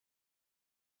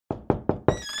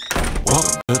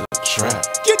Welcome to the trap.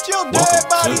 Get your dead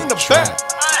body in the back.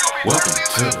 Welcome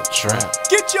to the trap.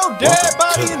 Get your dead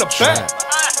body in the back.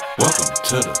 Welcome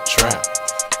to the trap.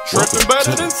 Tripping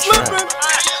better than slipping.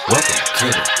 Welcome to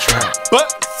the trap. But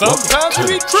sometimes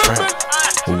we tripping.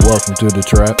 Welcome to the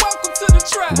trap, Welcome to the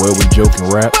trap. where we joke and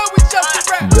rap, Where we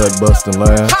just rap. gut busting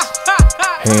laughs,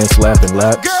 hand slapping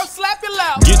laps. Girl, slap your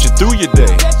loud. Get you through your day,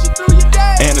 Get you through your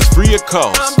day. and it's free of I'm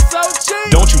cost. so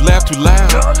cheap. Don't you laugh too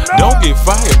loud. No. Don't get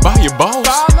fired by your boss.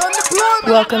 File unemployment.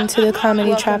 Welcome to the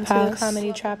Comedy Trap House.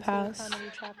 Comedy Trap House.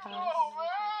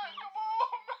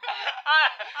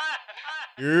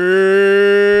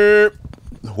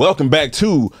 Welcome back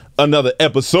to another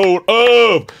episode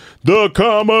of the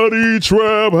Comedy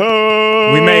Trap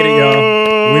House. We made it,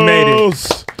 y'all. We made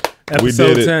it.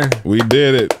 Episode 10. We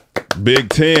did it. Big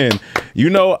 10. You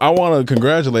know, I want to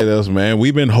congratulate us, man.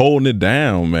 We've been holding it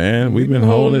down, man. We've been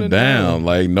holding it down.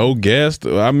 Like no guest.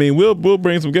 I mean, we'll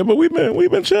bring some guests, but we've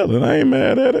been chilling. I ain't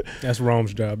mad at it. That's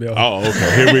Rome's job, yo. Oh,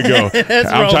 okay. Here we go.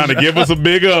 I'm trying to give us a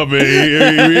big up.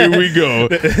 Here we go.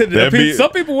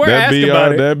 Some people were asking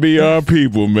about it. That be our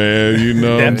people, man. You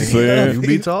know what I'm saying? You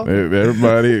be talking?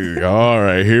 Everybody. All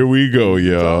right, here we go,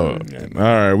 y'all. All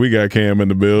right, we got Cam in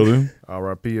the building.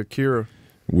 R.I.P. Akira.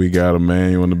 We got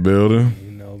Amanuel in the building.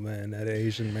 You know, man, that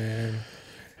Asian man.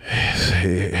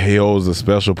 He holds a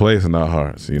special place in our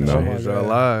hearts, you know. Changed our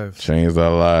lives. Changed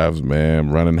our lives, man.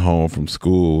 Running home from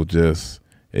school, just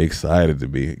excited to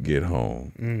get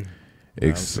home. I'm seeing the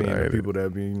Excited. people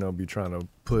that be trying to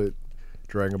put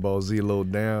Dragon Ball Z low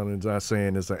down and not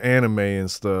saying it's an anime and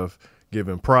stuff,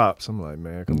 giving props. I'm like,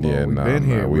 man, come on, we've been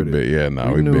here with it.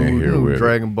 We've been here with it.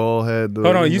 Dragon Ball had the.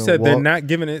 Hold on, you said they're walk. not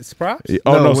giving it props?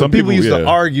 Oh no, when some people used to yeah.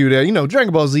 argue that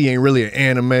Dragon Ball Z ain't really an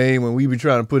anime when we be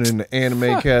trying to put it in the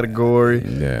anime category.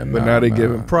 Yeah, But now they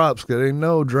giving props because they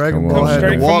know Dragon Come Ball on, had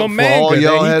man. to walk From a for all manga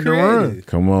y'all that he had to run. created.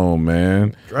 Come on,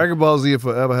 man. Dragon Ball Z will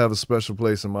forever have a special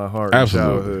place in my heart and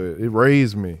Absolutely. childhood. It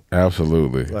raised me.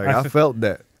 Absolutely. Like I felt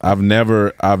that. I've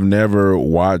never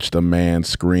watched a man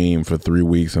scream for 3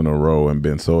 weeks in a row and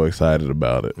been so excited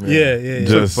about it. Yeah.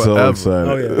 Just Took so forever. excited.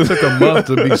 Oh, yeah. It took a month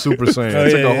to be Super Saiyan. Oh, It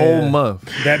took yeah, a whole yeah. month.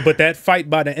 But that fight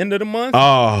by the end of the month?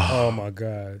 Oh, Oh, my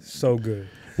God. So good.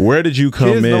 where did you come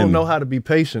Kids in? don't know how to be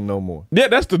patient no more. Yeah,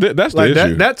 that's the Like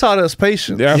issue. that taught us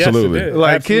patience. Yeah, absolutely. Yes, it did.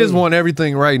 Like Absolutely. kids want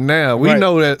everything right now. We Right.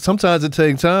 know that sometimes it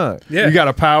takes time. Yeah. You got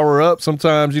to power up.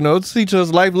 Sometimes it teach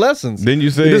us life lessons. Then you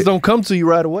It say just don't come to you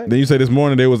right away. Then you say this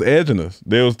morning they was edging us.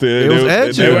 They was It was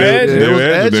edging. They were edging. It was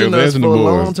edging. edging us for the a boys.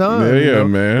 long time. Yeah,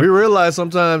 man. We realize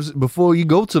sometimes before you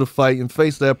go to the fight and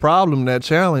face that problem, that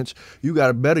challenge, you got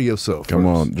to better yourself. Come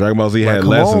first. on, Dragon Ball Z Like, had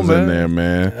come on, lessons in man. there,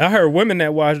 man. I heard women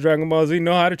that watch Dragon Ball Z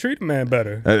know how to treat a man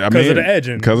better. I Because mean, of the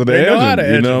edging. because of the They know how to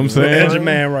edging, you edge know him. what I'm saying? Edge a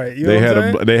man right. You They know had what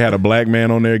I'm saying? they had a black man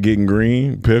on there getting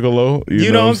green, Piccolo.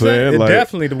 You know what I'm saying? It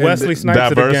definitely the Wesley Snipes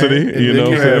diversity, of the game. you And know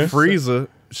then what I'm had saying? Frieza.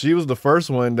 She was the first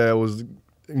one that was,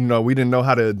 we didn't know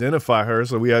how to identify her,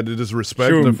 so we had to just respect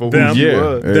Shoot, her for them. who she Yeah,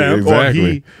 was. Them. exactly.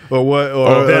 Or he, or what, Or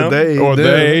or them. they, or them,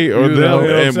 they, or you them. know? what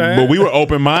I'm And- saying? but we were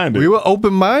open minded. We were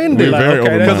open-minded. We were very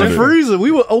okay, that's Because of open-minded. Frieza,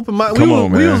 we were open-minded. Come We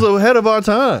on, was man. ahead of our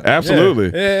time.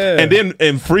 Absolutely. Yeah. And then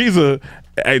in Frieza,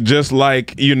 just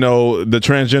like the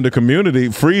transgender community,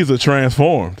 Frieza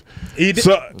transformed. He did-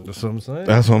 So That's what I'm saying.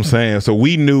 that's what I'm saying. So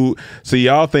we knew. So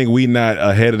y'all think we not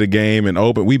ahead of the game and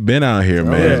open? We've been out here,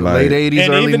 man. Yeah, Like, late 80s,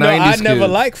 and early even though 90s I never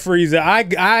kids. liked Frieza,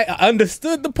 I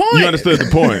understood the point. you understood the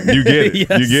point. You get it.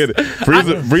 Yes. You get it.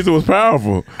 Frieza was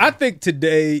powerful. I think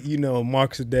today,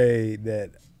 marks a day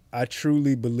that I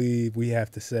truly believe we have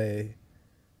to say,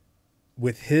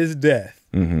 with his death,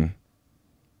 Mm-hmm.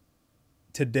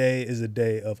 today is a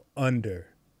day of under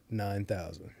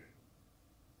 9,000.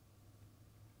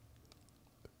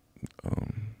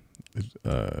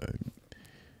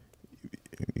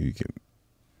 You can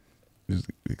just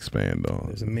expand on.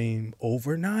 There's a meme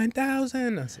over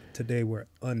 9,000. I said, today we're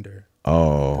under.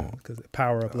 Oh, Because the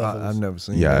power up levels. I've never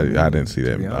seen yeah. that. I didn't see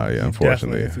that. To be Yeah, honest.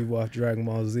 unfortunately. Definitely, if you watch Dragon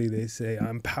Ball Z, they say,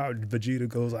 I'm powered. Vegeta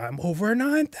goes, I'm over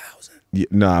 9,000. Yeah,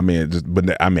 no, I mean,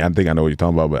 I think I know what you're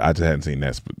talking about, but I just hadn't seen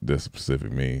this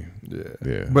specific meme.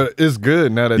 Yeah. But it's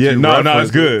good now that Yeah, you no, reference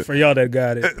it's good. For y'all that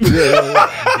got it.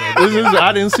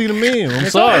 I didn't see the meme. I'm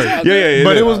sorry. Yeah.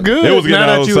 But it was good. It was good. Now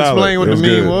No, it that was you solid. explained what It the was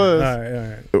meme good. was.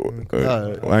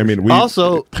 All right. I mean, we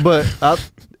Also, but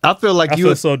I feel like I you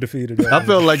feel so defeated. I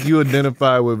felt like you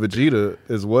identify with Vegeta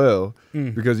as well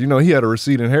because he had a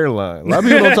receding hairline. A lot of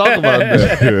people don't talk about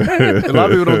that. A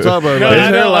lot of people don't talk about No, that. His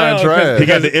I know, hairline trash. he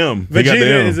got the M. He got the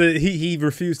Vegeta M. he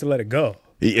refused to let it go.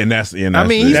 And that's I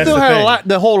mean, he That's still the had a thing. lot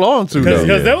to hold on to. Because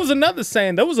Though. there was another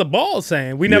saying, there was a ball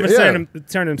saying. We never Yeah.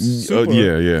 turned him super.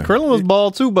 yeah. Krillin was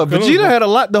bald too, but Krillin Vegeta was- had a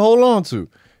lot to hold on to.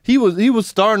 he was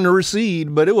starting to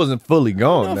recede, but it wasn't fully I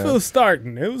gone. don't now. feel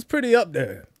starting. It was pretty up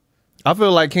there. I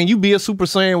feel like, can you be a Super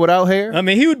Saiyan without hair? I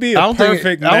mean, he would be a I don't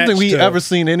perfect think we match to- ever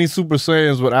seen any Super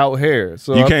Saiyans without hair.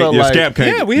 So You I can't. felt Your like, scalp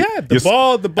can't. Yeah, we had the your-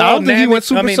 ball. I don't think he went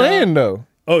Super Saiyan though.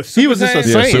 Oh, He was just a Saiyan?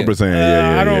 Yeah, Saiyan. Super Saiyan.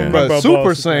 Yeah, I don't yeah. remember. But Ball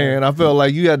Super Super Saiyan, I felt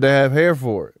like you had to have hair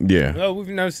for it. Yeah. Oh, we've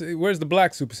never seen. Where's the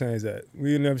black Super Saiyans at?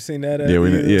 We've never seen that. Yeah,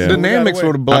 yeah. The Dynamics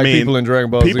were the black I mean, people in Dragon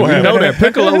Ball Z. people We have- know that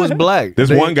Piccolo was black.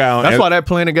 There's one guy on- That's why that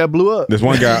planet got blew up. This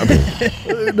one guy.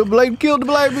 The black killed the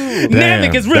black people. Damn,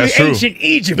 Namek is really that's true. ancient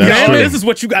Egypt. That's man. true. This is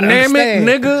what you got to Namek understand.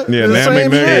 nigga. Yeah, the Namek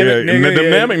same nigga. shit. Yeah, Namek, the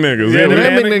yeah. Namek niggas. Yeah, Yeah, the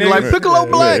Namek Namek nigga like niggas. Piccolo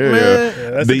black, yeah. man. Yeah,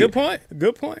 that's The- a good point.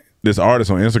 Good point. This artist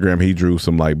on Instagram, he drew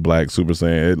some like black Super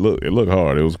Saiyan. It looked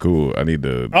hard. It was cool. I need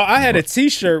to. Oh, I had a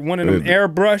T-shirt, one of them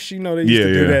airbrush. You know, they used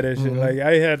to do Yeah, that and Mm-hmm. shit. Like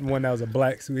I had one that was a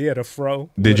black suit. He had a fro.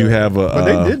 Did you have a? But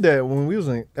they did that when we was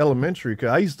in elementary. Cause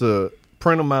I used to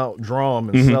print them out, draw them,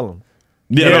 and Mm-hmm. sell them.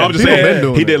 Yeah, Yeah, no, I'm just people been saying.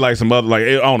 doing He it. did like some other like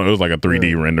I don't know. It was like a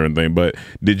 3D rendering thing. But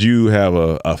did you have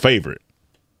a favorite?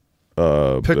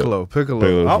 Piccolo.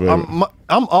 Piccolo's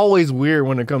I'm always weird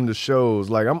when it comes to shows.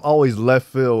 Like I'm always left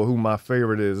field who my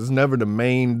favorite is. It's never the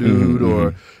main dude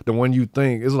or the one you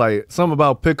think. It's like something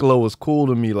about Piccolo was cool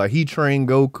to me. Like he trained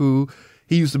Goku.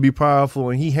 He used to be powerful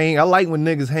and he hang. I like when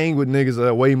niggas hang with niggas that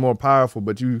are way more powerful,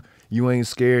 but you ain't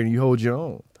scared and you hold your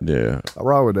own. Yeah, I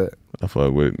rock with that. I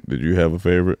fuck with. Did you have a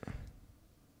favorite?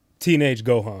 Teenage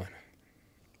Gohan.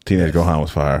 Teenage Gohan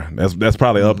was fire. That's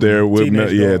probably up there with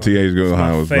Teenage yeah. Gohan. Teenage My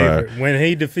Gohan was favorite. fire. When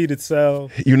he defeated Cell,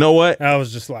 You know what? I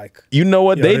was just like, You know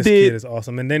what yo, they this did? kid is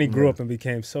awesome. And then he grew up and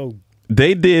became so.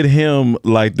 They did him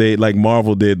like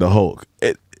Marvel did the Hulk.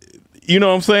 You know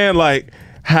what I'm saying? Like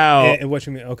how And what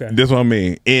you mean? Okay. that's what I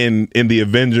mean. In the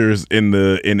Avengers, in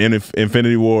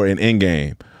Infinity War and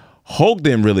Endgame, Hulk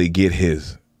didn't really get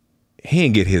his. He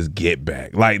didn't get his get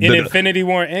back. Like In Infinity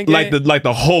War and Endgame? like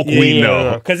the Hulk we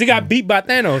know. Because he got beat by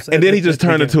Thanos. And then he just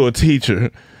turned into a teacher.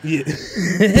 Yeah.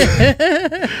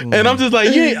 And I'm just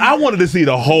like, yeah, I wanted to see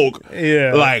the Hulk,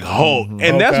 Yeah. like Hulk, and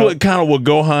Hulk that's out. what kind of what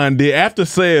Gohan did after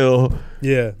Cell.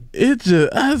 Yeah. It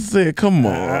just, I said, come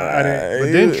on.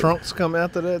 But then Trunks come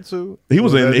after that too. He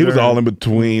was that all in during-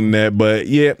 between that, but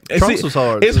yeah, Trunks was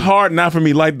hard, It's too. hard not for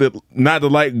me not to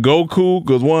like Goku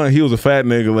because one, he was a fat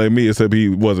nigga like me, except he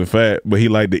wasn't fat, but he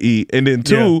liked to eat, and then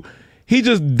two, he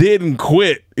just didn't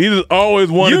quit. He just always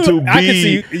wanted to be. I can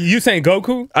see you saying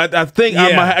Goku. I think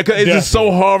Yeah, it's just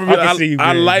so hard for me. I can see you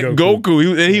I being like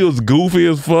Goku. He was goofy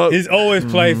as fuck. He's always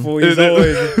playful. He's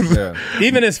always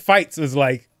even his fights was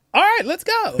like, all right, let's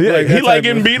go. Yeah, Like, he that like type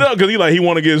getting of- beat up because he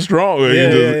want to get stronger.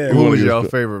 Yeah, He yeah, yeah. he Who wanna was get your strong.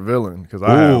 favorite villain? Because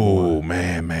I have one. Oh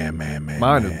man.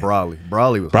 Mine is Broly.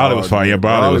 Broly was Broly hard, was fire. Yeah, man.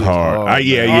 Broly was hard.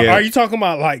 Yeah. Are you talking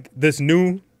about like this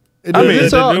new? I mean,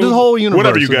 this whole universe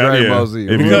whatever you is got, Dragon yeah. Ball Z.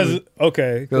 If you- Because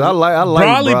okay, Because I like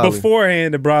Broly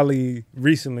beforehand and Broly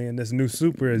recently and this new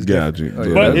Super is Got different. you. Oh,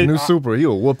 yeah, But that it- new Super, he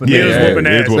was whooping Yeah, their was ass. whooping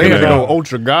ass. They whooping had to ass. go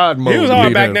Ultra God mode. He was to hard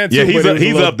beat back him. then too. Yeah, but it was a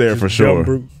he's little up there for just sure. dumb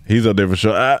brute. He's up there for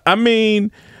sure. I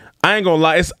mean, I ain't gonna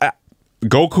lie.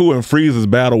 Goku and Frieza's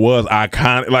battle was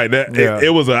iconic. Like that, Yeah. it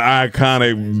was an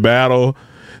iconic battle.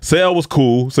 Cell was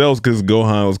cool. Cell because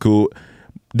Gohan was cool.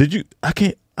 Did you?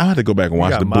 I had to go back and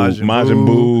watch got the Majin Majin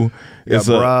Buu. Buu. You got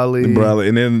Broly.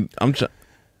 and then I'm trying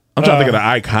to think of the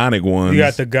iconic ones. You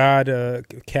got the God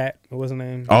cat. What's his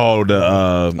name? oh the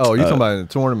Oh, you talking about in the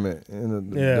tournament?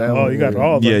 Yeah. Oh, you got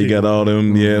all. yeah, them you got people. all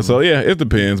them. Yeah, so yeah, it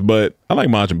depends. But I like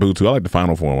Majin Buu too. I like the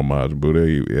final form of Majin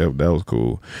Buu. Yeah, that was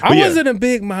cool. But I yeah, wasn't a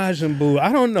big Majin Buu.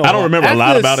 I don't know. I don't remember a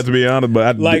lot about it to be honest.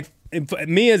 But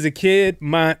Me as a kid,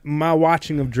 my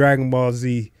watching of Dragon Ball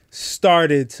Z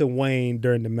started to wane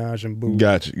during the Majin Buu.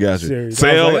 Got you. series.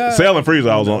 Cell, I was like, Cell and Frieza.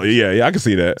 I was on. Yeah, I can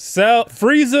see that.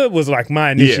 Frieza was like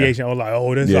my initiation. I was like,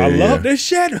 oh, Yeah, I yeah. love this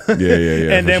shit. Yeah.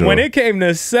 And for then when sure. it came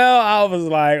to Cell, I was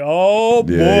like, oh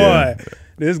boy, Yeah.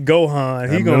 this Gohan,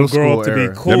 he That gonna middle grow up school to be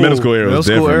era. cool. That middle school era Middle was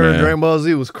school different, era man. Dragon Ball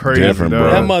Z was crazy. Different, dog.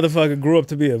 bro. That motherfucker grew up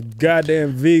to be a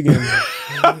goddamn vegan.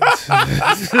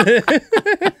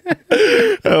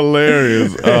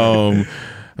 Hilarious.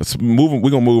 We're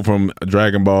gonna move from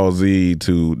Dragon Ball Z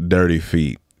to Dirty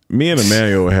Feet. Me and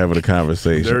Emmanuel were having a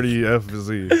conversation. Dirty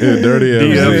FZ. Yeah, Dirty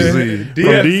FZ. DFZ. From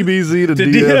DBZ to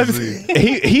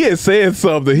DFZ. He had said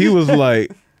something. He was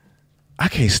like, I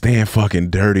can't stand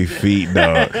fucking dirty feet,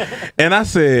 dog. And I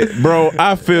said, bro,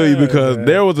 I feel you because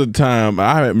there was a time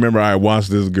I remember I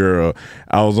watched this girl.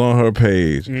 I was on her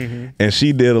page and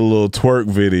she did a little twerk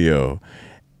video.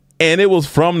 And it was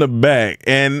from the back,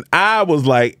 and I was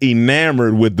like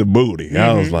enamored with the booty.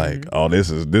 I was like, "Oh,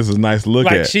 this is nice to look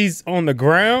Like at." she's on the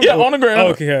ground? Yeah, on the ground.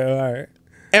 Okay, all right.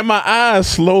 And my eyes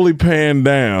slowly panned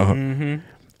down,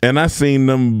 and I seen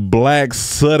them black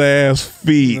soot ass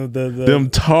feet, them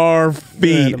tar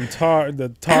feet, the and I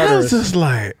tartars. was just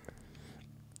like,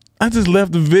 I just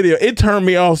left the video. It turned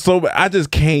me off so bad. I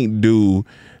just can't do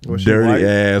dirty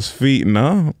ass feet.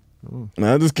 No.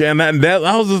 I just can't. That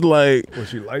I was just like, Was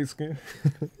she light skinned?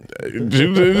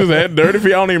 she just had dirty feet.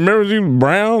 I don't even remember she was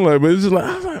brown. Like, but it's just like,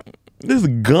 I was like, this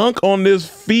gunk on this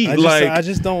feet. I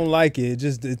just don't like it.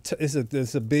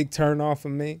 It's a big turn off for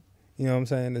me. You know what I'm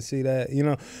saying? To see that, you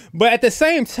know. But at the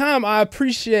same time, I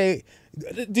appreciate.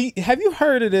 Have you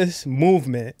heard of this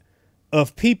movement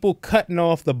of people cutting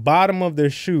off the bottom of their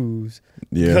shoes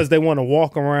because they want to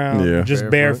walk around just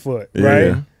barefoot, right?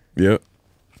 Yeah. Yep.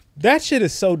 That shit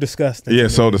is so disgusting. Yeah,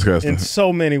 so disgusting. In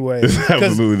so many ways. It's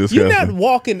absolutely disgusting. You're not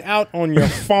walking out on your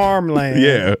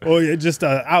farmland or you're just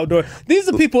outdoor. These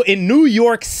are people in New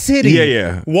York City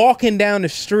walking down the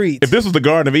streets. If this was the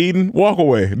Garden of Eden, walk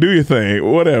away. Do your thing.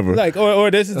 Whatever. Like,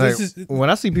 or this Like, is when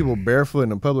I see people barefoot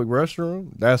in a public restroom,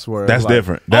 that's where that's like,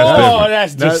 different. That's different.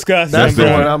 That's disgusting. That's the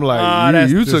different. one I'm like,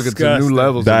 you took it to new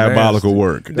levels. Diabolical of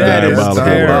work. That is Diabolical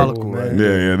terrible, work. man.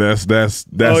 Yeah, that's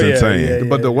insane.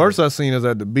 But the worst I've seen is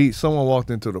at the beach. Someone walked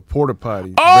into the porta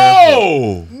potty.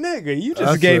 Oh, nigga, you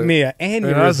just gave me an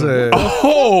aneurysm. And I said,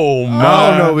 oh my! I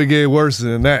don't know if it get worse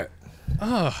than that.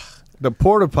 The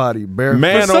porta potty barefoot.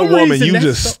 Man or woman, you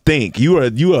just stink. You are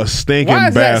a stinking Why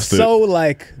is bastard. that so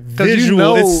like visual? You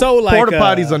know, it's so like porta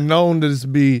potties are known to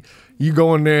just be. You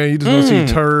go in there, and you just gonna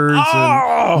see turds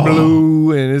and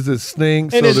blue, and it just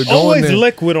stinks. And so it's they're going always there.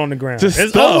 liquid on the ground. Just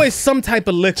There's stuff. always some type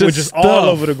of liquid just all stuff.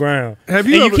 over the ground. Have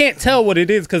you and ever- you can't tell what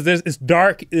it is because it's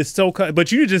dark. It's so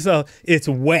but you just it's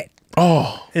wet.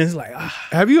 Oh, And it's like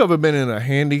Have you ever been in a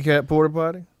handicap porta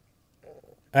potty?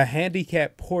 a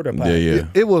handicapped porta potty. yeah.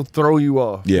 It will throw you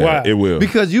off. Yeah, Why? it will.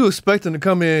 Because you expecting to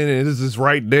come in and it's just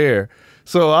right there.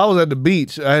 So I was at the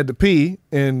beach. I had to pee,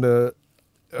 and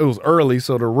it was early,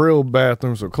 so the real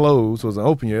bathrooms were closed. It wasn't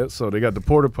open yet, so they got the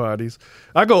porta potties.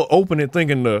 I go open it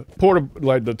thinking the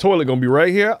toilet gonna be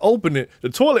right here. I open it, the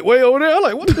toilet way over there. I'm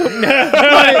like, what the?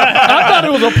 Like, I thought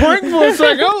it was a prank for a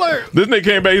second. I'm like, This nigga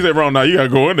came back. He said, "Wrong, now you gotta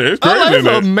go in there. It's I'm crazy like, in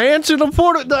it's a there." mansion of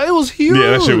porta. It was huge.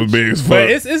 Yeah, that shit was big as fuck. But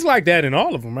it's like that in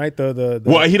all of them, right? The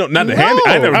well, he don't not the No. hand.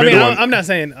 I ain't never I been mean, to one. I'm not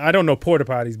saying I don't know porta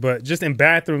potties, but just in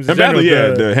bathrooms, in In bathroom,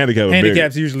 general, the handicap is big.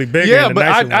 handicap's usually bigger. Yeah, than but the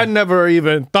nicer I one. never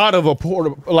even thought of a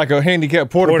handicap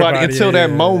porta potty until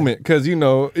that moment, because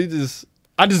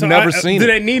I just never seen Do it.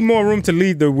 they need more room to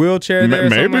leave the wheelchair there? Or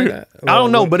something Maybe. like that? I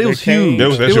don't know, but it was huge. That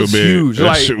It shit was was big. huge. That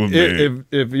Like shit was big.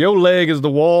 if your leg is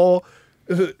the wall,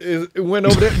 it went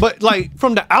over there. But like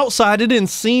from the outside, it didn't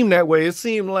seem that way. It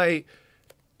seemed like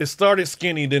it started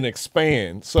skinny, then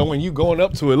expand. So when you going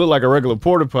up to it, looked like a regular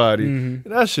porta potty.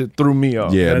 That shit threw me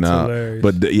off. Yeah, That's nah. hilarious.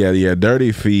 But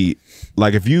dirty feet.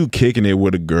 Like if you kicking it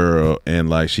with a girl and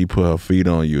like she put her feet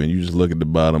on you and you just look at the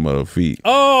bottom of her feet.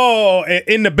 Oh,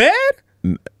 in the bed?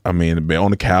 I mean,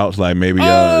 on the couch, like maybe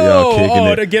y'all kicking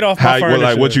it. To get off my furniture.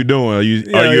 Like what you doing? Are you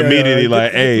immediately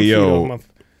like, hey, yo,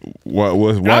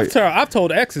 why? I've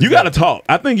told exes. You got to talk.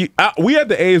 I think we at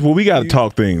the age where we got to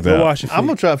talk things go out. wash your feet. I'm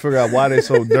gonna try to figure out why they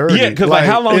so dirty. Yeah, 'cause, like,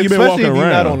 how long you been especially walking if you're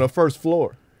not around? on the first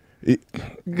floor.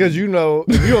 Because if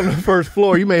you're on the first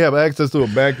floor, you may have access to a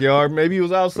backyard. Maybe you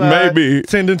was outside Maybe.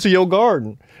 tending to your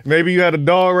garden. Maybe you had a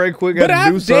dog right quick. But had to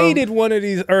do I've something. dated one of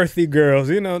these earthy girls.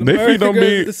 You know, They feet don't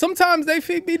be- Sometimes they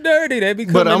feet be dirty. They be.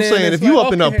 But I'm coming in, saying, it's if you like,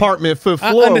 up in the okay. apartment fifth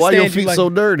I floor, why understand your you feet like- so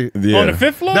dirty? Yeah. On the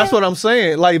fifth floor. That's what I'm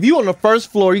saying. Like, if you on the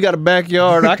first floor, you got a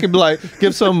backyard. I could be like,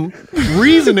 give some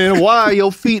reasoning why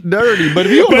your feet dirty. But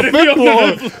if you on the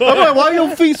fifth floor, I'm like, why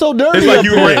your feet so dirty? It's like up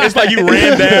you there?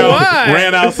 ran down, Why?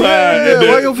 ran outside. Yeah, and then-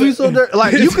 why your feet so dirty?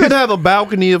 Like, you could have a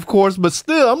balcony, of course, but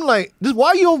still, I'm like, just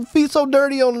why your feet so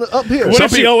dirty on the up here? What Some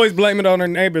if she people- always blame it on her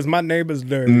neighbors? My neighbor's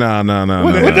dirty. Nah.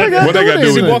 What they got What they to got to do do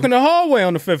with with it? She walking the hallway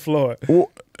on the fifth floor.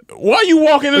 Why you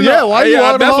walking in? Yeah, why you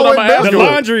walking That's the what I'm hallway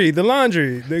asking. The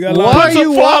laundry. They got Why laundry. Put you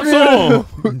some flops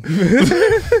walking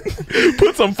on.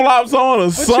 Put some flops on or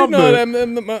But something. you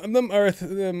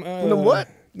know Them what?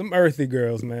 Them earthy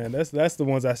girls, man. That's the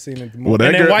ones I seen at the Well, most. that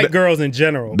And then girl- white girls in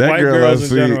general. that White girl girls I in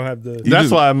see- general have the. You That's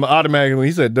just- why I'm automatically, when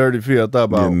he said dirty feet, I thought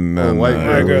about white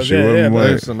nah, girls. she wasn't yeah, white.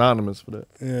 They're synonymous for that.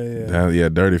 Yeah.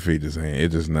 Dirty feet just ain't. It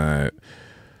just not.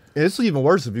 It's even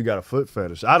worse if you got a foot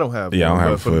fetish. I don't have. Yeah, I don't one,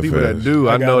 have but a for the foot people fetish. that do,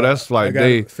 I know that's like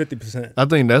they. 50%. I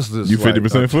think that's just You like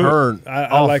 50% a foot? turn I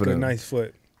off like of a them. nice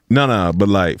foot. No, but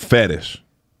like fetish,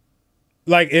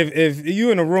 Like if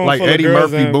you in a room Like full Eddie of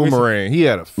girls Murphy and Boomerang, he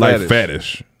had a like fetish.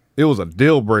 fetish. It was a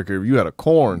deal breaker if you had a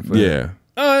corn. Fetish. Yeah.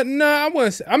 No, I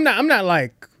was. I'm not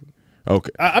like.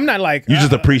 Okay. I'm not like. You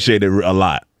just appreciate it a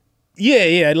lot.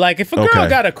 Yeah. Like if a girl Okay.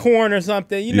 got a corn or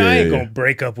something, you know, I ain't gonna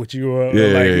break up with you or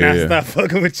like not stop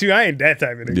fucking with you. I ain't that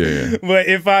type of nigga. Yeah. But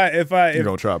if You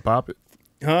gonna try to pop it?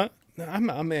 huh? I'm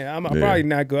probably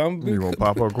not good. You gonna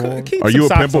pop her corn? Keep Are some you a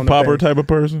socks pimple on the popper bed. type of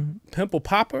person? Pimple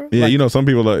popper? Yeah, Like, you know, some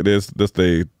people like this.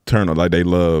 They turn on, like they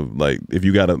love, like if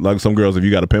you got like some girls, if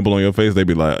you got a pimple on your face, they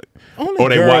be like, only or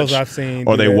they girls watch, I've seen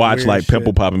or do they that watch weird like shit.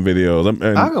 pimple popping videos.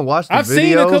 And I can watch the I've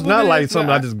seen a videos, couple not videos, like something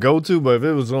but I just go to, but if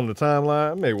it was on the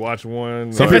timeline, I may watch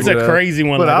one. Some If it's people a crazy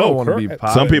one, but like, I don't oh, want to be crap.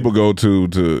 popping. some people go to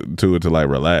it to like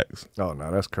relax. Oh no,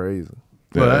 that's crazy.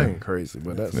 But Yeah. that ain't crazy.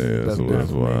 But that's Yeah, that's that's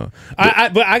different. wild.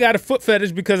 But I got a foot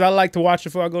fetish because I like to watch it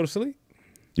before I go to sleep.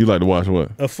 You like to watch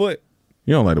what? A foot.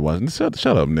 You don't like to watch. Shut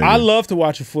up, nigga. I love to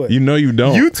watch a foot. You know you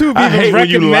don't. YouTube I even hate when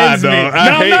you lie, recommends me. dog. No, I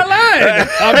I'm hate- not lying.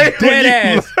 I'm dead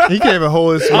ass. He can't even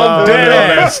hold his smile. I'm dead on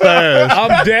that ass. stash.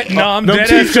 I'm dead. No, I'm Them dead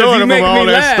keep ass because showing you him make all me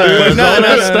that laugh. stash. But no, All no,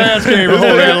 that no, stash can't even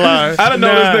hold that lie. I done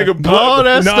know Nah. this nigga. All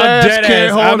that No, I'm stash dead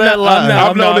can't ass. hold that lie.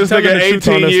 I've known this I'm nigga telling the truth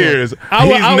on 18 this one. years. I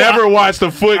will- He's I will- never watched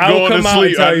a foot I will going to come out and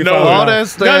sleep. tell I you know if I'm it. All wrong. that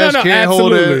stash No, can't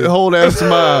absolutely. hold that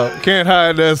smile. Can't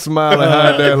hide that smile and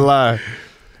hide that lie.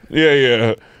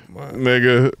 Yeah.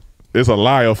 Nigga, it's a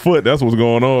lie of foot. That's what's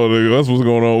going on, nigga. That's what's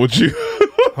going on with you.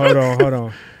 Hold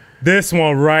on. This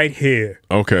one right here.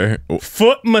 Okay.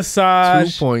 Foot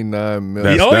massage. 2.9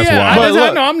 million. That's- Oh yeah, wild. But I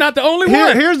look, know I'm not the only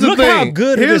one. Here's the Look thing. how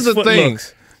good Here's this the foot thing.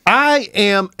 looks. I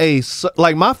am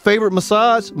like my favorite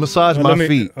massage my Let me-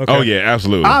 feet. okay. Oh yeah,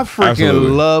 absolutely. I freaking Absolutely.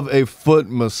 love a foot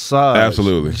massage.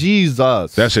 Absolutely.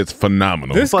 Jesus. That shit's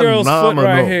phenomenal. This girl's foot Phenomenal.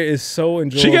 right here is so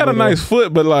enjoyable. She got a nice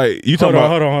foot, but like you Hold talking on,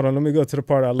 about. hold on. Let me go to the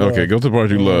part I love. Okay, go to the part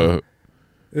you love.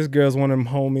 This girl's one of them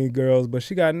homie girls, but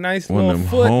she got a nice One little of them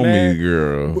foot, homie man.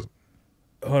 girls.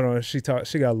 Hold on, she got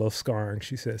a little scarring.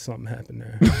 She said something happened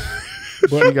there.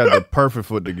 She got the perfect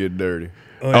foot to get dirty.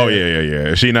 Oh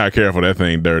yeah. If she not careful, that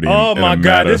thing dirty. Oh in my a God,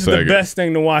 matter of this is the seconds. best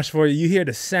thing to watch for you. You hear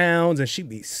the sounds and she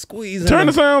be squeezing. Turn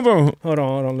the them. sounds on. Hold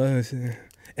on, let me see.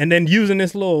 And then using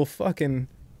this little fucking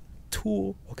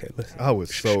tool. Okay, listen. I would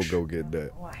so go get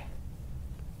that.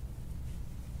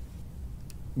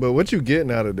 But what you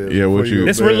getting out of this? Yeah, what before you- go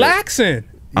It's to bed? relaxing.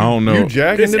 I don't know. You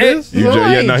jacking to this? You No,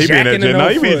 I ain't no, he be in that jacking jet. in No, no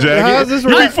he be foot. jacking. How's this You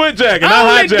be right? foot jacking, I not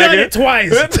hot only done it jacking.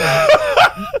 twice.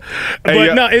 But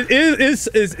Hey, no,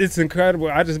 it's incredible.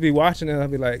 I just be watching it and I'll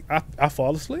be like, I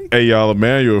fall asleep. Hey y'all,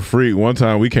 Amanuel a freak. One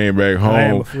time we came back I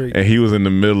am home a freak. and he was in the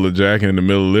middle of jacking in the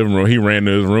middle of the living room. He ran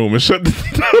to his room and shut the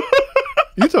door.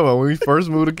 You talking about when we first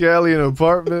moved to Cali in an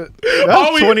apartment? All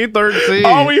That's we- 2013.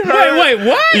 All we heard. Wait,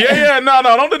 what? Yeah, no,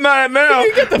 don't deny it now.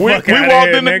 Get the we fuck we outta walked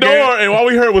here, in the nigga. door and all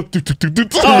we heard was.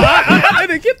 I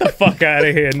didn't get the fuck out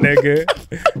of here, nigga.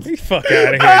 Get the fuck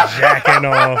out of here, jacking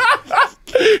off.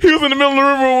 He was in the middle of the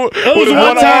room. There was with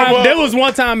one one arm time. up. There was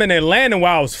one time in Atlanta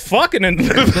where I was fucking in the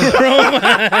room,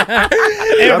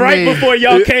 and right mean, before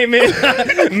y'all came in,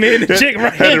 me and the chick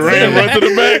Had to run to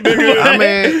the back, nigga. I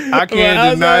mean, I Well, can't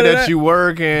outside deny of that that- you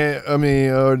work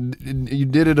and you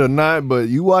did it or not, but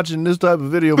you watching this type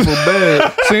of video for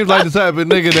bed seems like the type of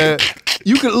nigga that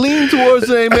you could lean towards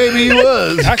saying maybe he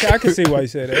was. I can see why you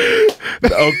said that.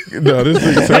 Oh, no, this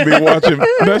nigga said be watching.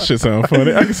 That shit sound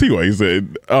funny. I can see why he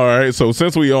said. All right, so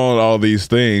since we on all these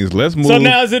things, let's move. So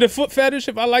now is it a foot fetish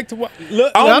if I like to watch?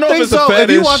 Look, I don't know if think it's a so. If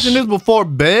fetish. you watching this before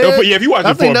bed, Yeah, if you watch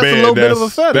I it think for that's bed, a little bit of a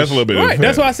fetish. That's a little bit of a right. fetish.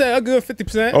 That's why I said a good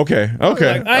 50%. Okay.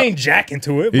 Like, I ain't jacking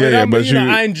to it, but, Yeah, but you know,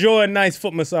 you- I enjoy a nice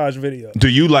foot massage video. Do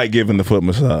you like giving the foot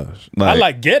massage? I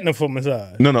like getting a foot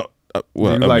massage. No.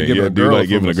 Well, you I like mean, giving yeah, a do you girl like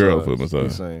giving a girl a foot He's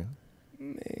massage? saying.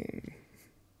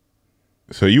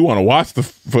 So you want to watch the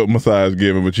foot massage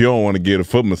giving, but you don't want to get a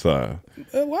foot massage.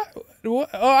 What? Oh,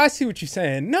 I see what you're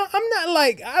saying. No, I'm not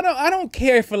like I don't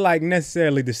care for like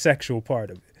necessarily the sexual part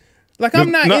of it. Like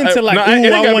I'm not into like, it ain't ooh,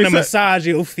 gotta I want be to massage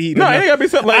your feet. No, or it ain't gotta be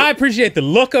something like- I appreciate the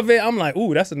look of it. I'm like,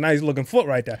 ooh, that's a nice looking foot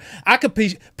right there. I could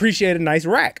appreciate a nice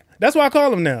rack. That's what I call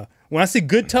them now. When I see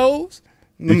good toes,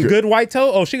 good white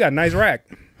toe, oh, she got a nice rack.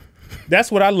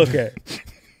 That's what I look at.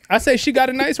 I say she got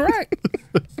a nice rack.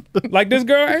 Like this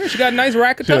girl right here, she got a nice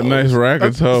rack of She got toes. a nice rack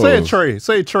of toes. Say a tray.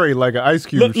 Say a tray like an ice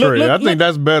cube Look, tray. I look. think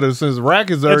that's better since rack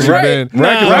has already right. been. Nah,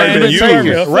 Rack has man, already been it's used.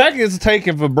 taken. Rack is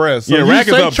taken for breast. So Yeah, you rack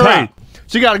is say up tray. top.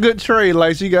 She got a good tray.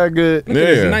 Like she got good Look at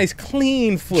this Yeah. nice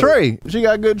clean foot. tray. She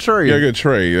got good tray. You got a good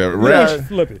tray. Look Rack, how she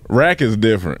flip it. rack is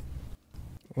different.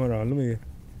 Hold on, let me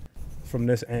from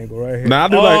this angle right here. Nah, I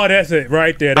do oh, like- that's it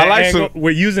right there. That I like angle. some-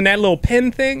 We're using that little pen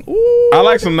thing. Ooh, I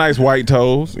like some nice white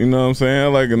toes. You know what I'm saying? I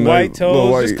like a white nice, little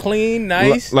toes, white, just clean,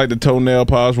 nice. like the toenail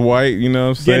polish white. You know what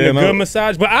I'm saying? Getting a good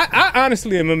massage. But I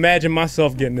honestly am imagine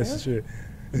myself getting this shit.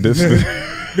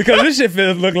 Because this shit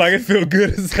look like it feel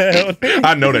good as hell.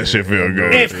 I know that shit feel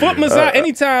good. And foot massage.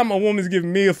 Anytime a woman's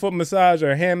giving me a foot massage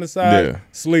or a hand massage,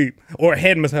 sleep or a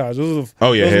head massage. Those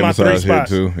are head my three massage head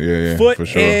spots. too. Yeah, Foot, for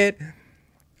sure. head,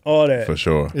 all that. For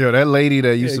sure. Yo, that lady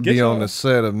that used to get be on y'all. the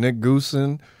set of Nick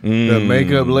Goosen, the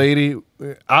makeup lady,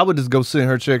 I would just go sit in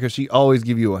her chair because she always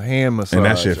give you a hand massage And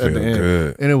that shit at the feel end.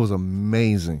 good. And it was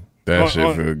amazing. That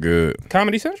shit feel good.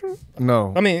 Comedy Central?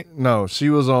 No. I mean- no, she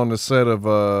was on the set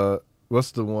of,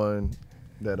 what's the one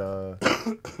that,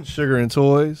 Sugar and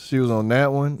Toys? She was on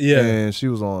that one. Yeah. And she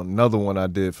was on another one I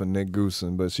did for Nick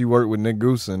Goosen. But she worked with Nick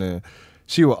Goosen, and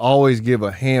she would always give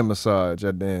a hand massage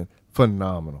at the end.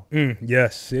 Phenomenal.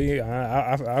 Yes. See,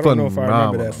 I don't know if I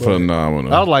remember that. But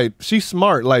Phenomenal. I was like, she's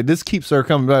smart. Like, this keeps her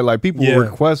coming back. Like, people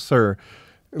request her.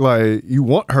 Like, you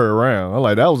want her around. I'm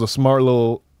like, that was a smart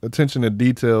little attention to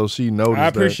detail she noticed. I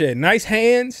appreciate it. Nice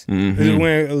hands. Mm-hmm.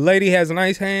 When a lady has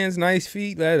nice hands, nice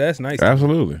feet, that's nice.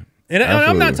 Absolutely. And I'm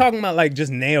Absolutely. not talking about like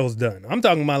just nails done. I'm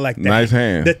talking about like Nice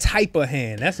hand. the type of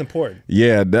hand. That's important.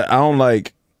 Yeah, I don't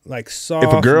like Like soft.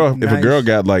 if a girl nice.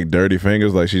 got like dirty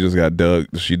fingers, like she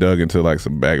dug into like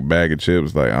some bag of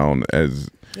chips, like I don't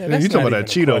Yeah, you talking about that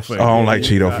Cheeto finger. I don't like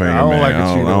Cheeto finger, I don't man. like a I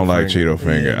Cheeto don't like finger. Cheeto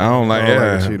finger. I don't like, I don't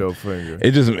like a Cheeto finger.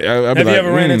 It just I'd be Have like, you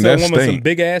ever ran into a that woman with some stink.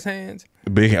 big ass hands?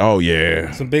 Big, oh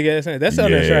yeah. Some big ass hands. That's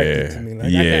unattractive to me.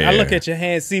 Like, I look at your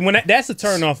hands. See, when that's a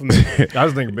turn off for me. I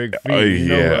just think big feet. Oh you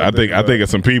know yeah, what I think of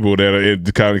some people that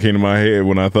it kind of came to my head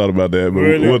when I thought about that, but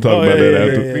Really? we'll talk about that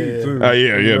after. Oh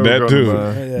yeah, You know that what too, I'm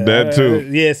talking about. that too.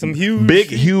 Yeah, some huge, Big,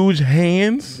 huge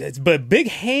hands. but big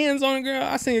hands on a girl.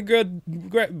 I seen a girl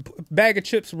grab bag of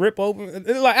chips rip open.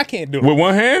 It's like I can't do it. With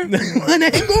one hand? One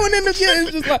hand going in the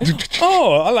it's just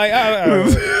like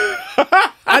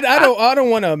I don't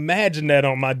want to imagine that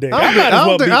on my dick. I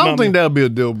don't think that'll be a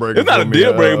deal breaker. It's not for a me,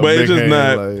 deal breaker, but it's big just hand,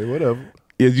 not- like, whatever.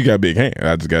 Yeah, you got big hands.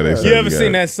 I just got that. You ever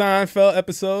seen that Seinfeld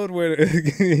episode where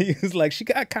he was like, she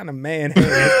got kind of man hands.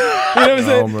 You know what I'm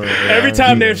saying? man. Every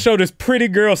time they show this pretty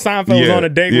girl, Seinfeld was Yeah, on a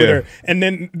date with yeah. her, and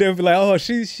then they'll be like, oh,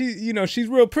 she's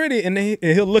real pretty, and then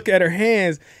he'll look at her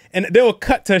hands, and they'll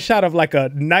cut to a shot of like a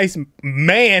nice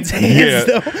man's hands,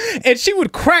 Yeah. though, and she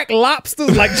would crack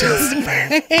lobsters like just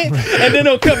and then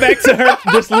they'll cut back to her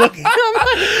just looking.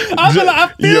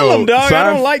 I feel them, dog. I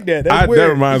don't like that. That's That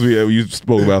weird. reminds me of you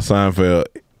spoke about Seinfeld.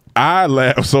 I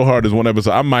laughed so hard this one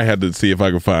episode. I might have to see if I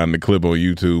can find the clip on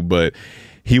YouTube, but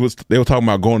they were talking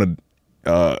about going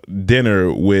to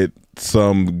dinner with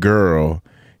some girl.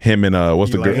 Him and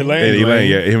what's the girl? Elaine.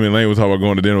 Yeah, him and Elaine was talking about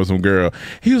going to dinner with some girl.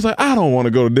 He was like, I don't want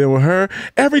to go to dinner with her.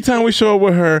 Every time we show up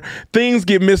with her, things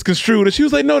get misconstrued. And she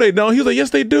was like, no, they don't. He was like, yes,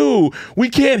 they do. We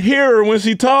can't hear her when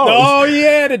she talks. Oh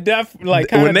yeah, the deaf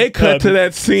like When they cut to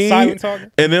that scene silent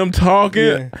talking. and them talking,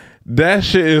 Yeah. that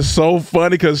shit is so funny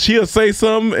because she'll say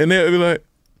something and they'll be like,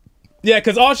 Yeah,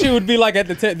 because all she would be like at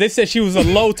the they said she was a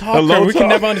low talker. low We can talker.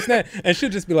 never understand, and she'll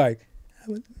just be like,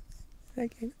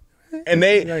 and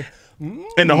they. like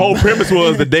And the whole premise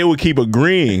was that they would keep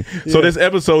agreeing. So this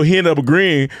episode, he ended up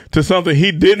agreeing to something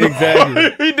he didn't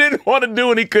he didn't want to do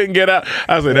and he couldn't get out.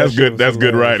 I said, that's good. That's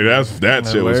good writing. That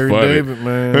shit was Larry funny. David,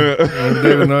 man. Larry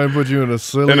David, now he put you in a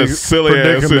silly In a silly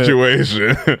ass predicament.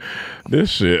 situation.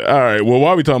 This shit. All right. Well,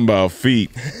 while we talking about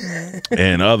feet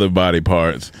and other body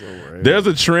parts, there's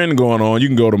a trend going on. You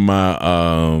can go to my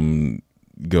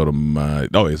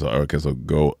so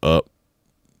go up.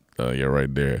 Yeah,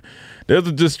 right there. There's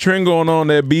this trend going on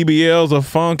that BBLs are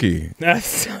funky.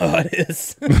 that's all it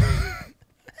is.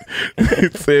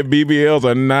 It said BBLs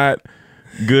are not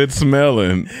good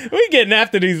smelling. We getting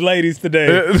after these ladies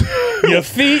today. Your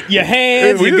feet, your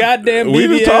hands, We your just- goddamn BBLs. We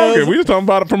just talking. We just talking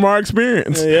about it from our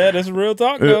experience. Yeah, that's real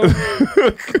talk though.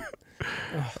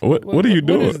 What are you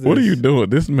doing? is What are this? you doing?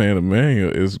 This man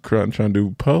Emmanuel is trying to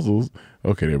do puzzles.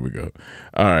 Okay, there we go.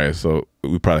 All right, so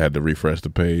we probably had to refresh the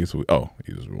page. So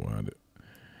you just rewind it.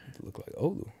 Look like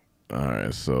Olu. All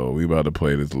right, so we about to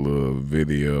play this little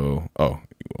video. Oh,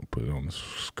 you want to put it on the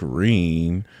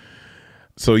screen?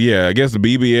 So yeah, I guess the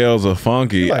BBLs are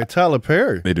funky. Like Tyler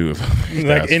Perry. They do, Like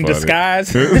That's in funny. disguise.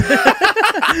 He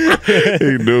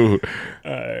do.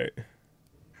 All right.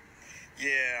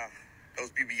 Yeah, those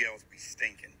BBLs be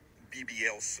stinking.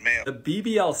 BBL smell. The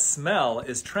BBL smell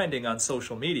is trending on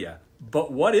social media.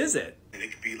 But what is it? And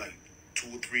it could be like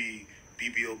 2 or 3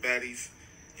 BBL baddies,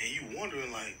 and you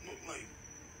wondering like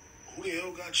who the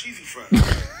hell got cheesy fries?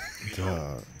 You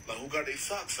know, like who got their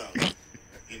socks out?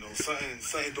 You know, something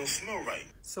don't smell right.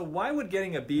 So why would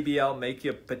getting a BBL make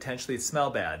you potentially smell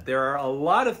bad? There are a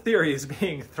lot of theories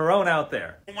being thrown out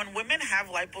there. When women have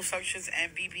liposuctions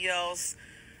and BBLs,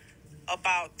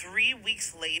 about 3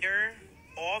 weeks later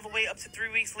all the way up to 3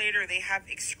 weeks later, they have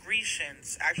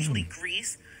excretions, actually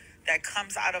grease, that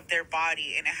comes out of their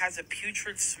body, and it has a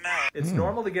putrid smell. It's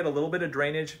normal to get a little bit of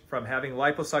drainage from having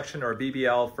liposuction or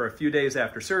BBL for a few days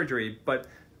after surgery, but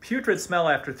putrid smell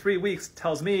after 3 weeks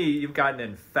tells me you've got an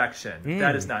infection.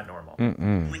 That is not normal.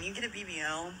 When you get a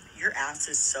BBL, your ass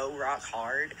is so rock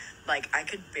hard. Like, I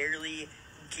could barely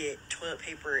get toilet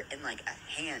paper in like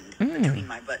a hand between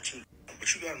my butt cheeks.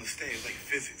 But you gotta understand, it's like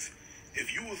physics.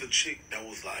 If you was a chick that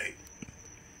was like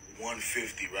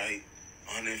 150, right?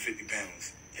 150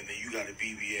 pounds, and then you got a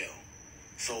BBL.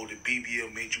 So the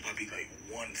BBL made you probably like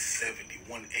 170,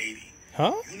 180.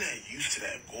 Huh? You're not used to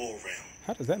that go around.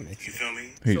 How does that make You sense?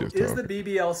 feel me? So is the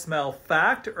BBL smell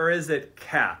fact or is it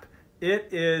cap? It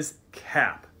is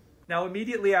cap. Now,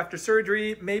 immediately after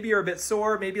surgery, maybe you're a bit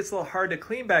sore, maybe it's a little hard to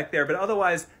clean back there, but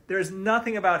otherwise, there's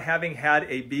nothing about having had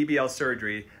a BBL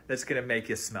surgery that's going to make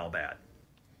you smell bad.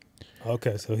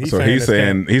 Okay, so he's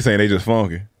saying they just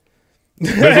funky. I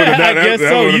guess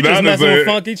so. You just messing with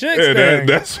funky chicks. Yeah,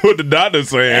 that's what the doctor's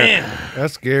saying. Damn.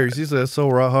 That's scary. She said so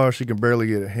raw hard she can barely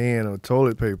get a hand of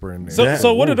toilet paper in there.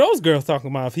 So what are those girls talking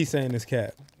about if he's saying it's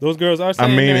cat? Those girls are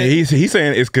saying that? He's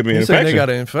saying it could be an He's infection. saying they got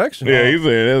an infection. Yeah, he's saying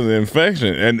there's an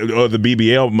infection. Or the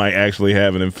BBL might actually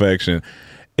have an infection.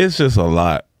 It's just a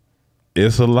lot.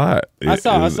 It's a lot. I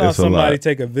saw somebody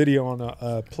take a video on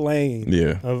a plane.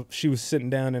 Yeah. She was sitting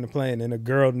down in a plane and a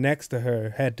girl next to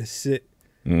her had to sit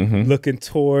looking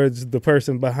towards the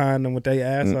person behind them with their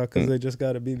ass out because they just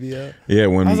got a BBL. Yeah, I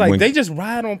was like, they just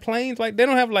ride on planes? Like, they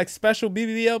don't have like special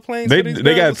BBL planes?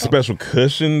 They got special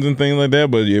cushions and things like that,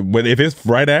 but if it's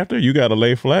right after, you got to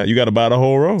lay flat. You got to buy the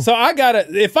whole row. So I gotta,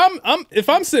 if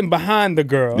I'm sitting behind the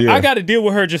girl, I got to deal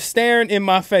with her just staring in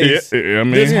my face. I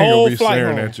mean, this whole be flight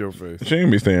staring home. at your face. She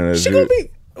ain't be staring at She you. gonna be.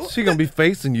 She gonna be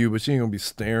facing you, but she ain't gonna be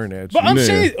staring at you. But I'm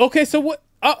saying, okay, so what?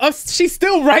 She's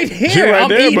still right here. She right I'm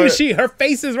there, eating but her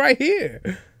face is right here.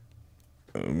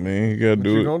 I mean, you gotta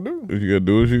do you it. gonna do? You gotta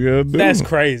do what you gotta do. That's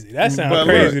crazy. That sounds But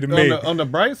crazy look, to me. On the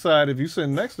bright side, if you sit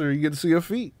next to her, you get to see her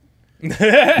feet. Nah,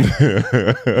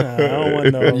 I don't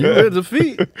want no. You get the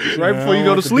feet right before you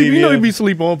go to sleep. You know you be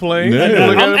sleep on planes. Yeah. You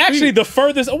look at I'm her actually feet. the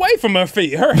furthest away from her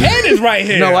feet. Her head is right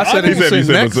here. No, I said if you sit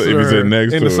next to her sit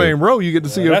next in to the her. same row, you get to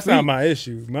see her That's feet. not my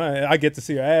issue. I get to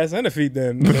see her ass and her feet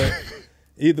then. But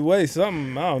either way,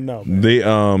 something I don't know.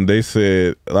 Man. They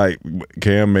said, like,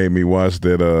 Cam made me watch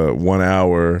that 1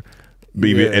 hour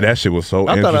BB, Yeah. and that shit was so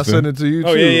I interesting. thought I sent it to you too.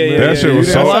 Oh yeah. That shit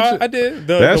was so- I did.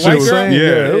 The That white shit was girl.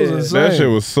 it was insane. That shit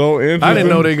was so interesting. I didn't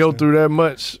know they go through that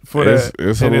much for that.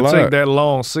 It's and a it lot. take that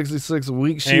long. 66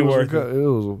 weeks. She Ain't was worth it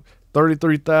was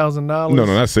 $33,000. No,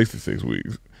 not 66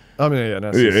 weeks. I mean, yeah,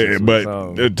 that's Yeah, 66 but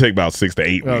weeks. it'd take about 6 to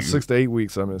 8 No, weeks. 6 to 8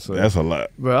 weeks. I mean, so That's a lot.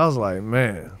 But I was like,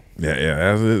 man,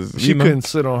 Yeah. she couldn't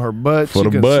sit on her butt. For She the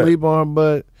couldn't butt. sleep on her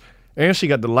butt, and she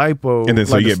got the lipo, And then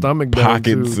so like you the get stomach done,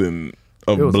 pockets too. and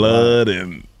It was a blood lot.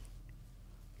 and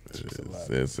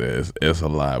it's a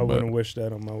lot. I But wouldn't wish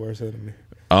that on my worst enemy.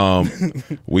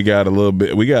 we got a little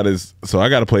bit. We got this. So I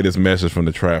got to play this message from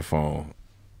the trap phone.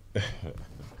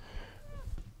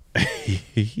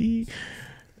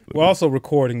 We're also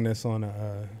recording this on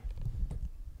a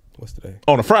what's today?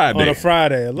 On a Friday. On a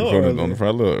Friday, a little early. On a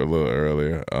Friday, a little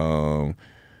earlier. All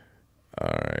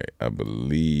right, I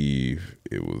believe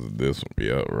it was this one.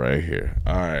 Yep, right here.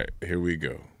 All right, here we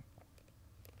go.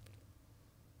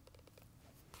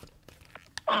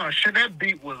 Oh shit, that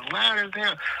beat was loud as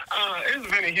hell. It's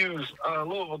Vinny Hughes,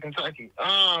 Louisville, Kentucky.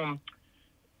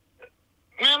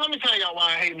 Man, let me tell y'all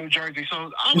why I hate New Jersey.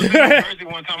 So I was in New Jersey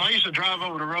one time. I used to drive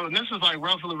over the road, and this was like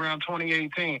roughly around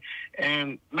 2018.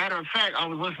 And matter of fact, I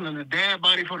was listening to Dad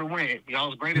Body for the Win,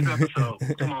 y'all's greatest episode.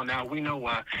 Come on now, we know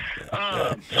why.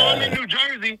 So I'm in New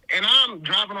Jersey, and I'm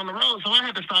driving on the road, so I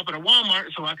had to stop at a Walmart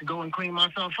so I could go and clean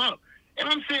myself up. And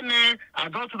I'm sitting there, I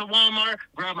go to the Walmart,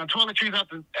 grab my toiletries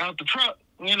out the truck,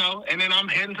 you know, and then I'm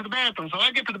heading to the bathroom. So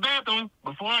I get to the bathroom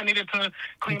before I needed to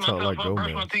clean myself up,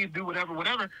 brush my teeth, do whatever.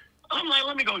 I'm like,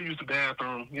 let me go use the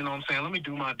bathroom, you know what I'm saying? Let me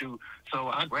do my due. So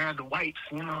I grabbed the wipes,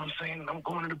 you know what I'm saying? I'm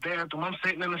going to the bathroom. I'm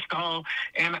sitting in the stall,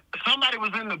 and somebody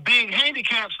was in the big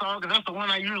handicap stall, because that's the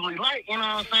one I usually like, you know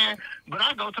what I'm saying? But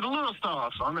I go to the little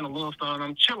stall. So I'm in the little stall, and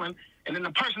I'm chilling. And then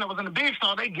the person that was in the big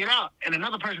stall, they get out, and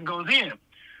another person goes in.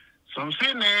 So I'm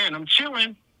sitting there, and I'm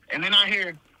chilling, and then I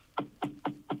hear,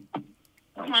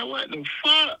 I'm like, what the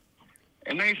fuck?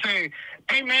 And they say,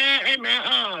 hey, man,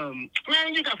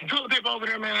 man, you got some toilet paper over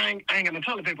there, man. I ain't got no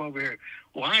toilet paper over here.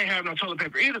 Well, I ain't have no toilet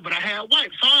paper either, but I had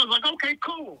wipes. So I was like, okay,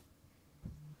 cool.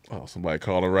 Oh, somebody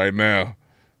calling right now.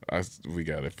 We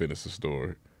got to finish the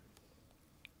story.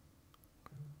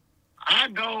 I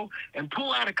go and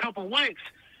pull out a couple wipes.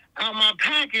 out my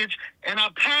package and I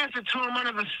pass it to him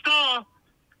under the store.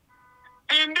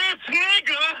 And this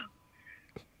nigga,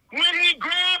 when he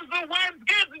grabs the wet,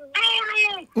 gets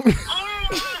doodle on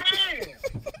my hand.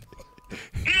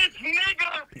 This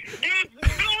nigga gets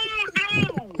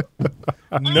doodle.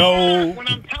 No. When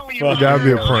I'm telling you, Gotta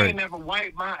be a I prank. ain't never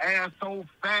wiped my ass so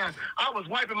fast. I was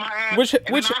wiping my ass. Which and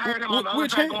then I heard him on the other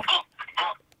which side hand? go,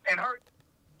 and hurt.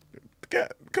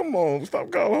 God, come on, stop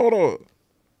calling. Hold on.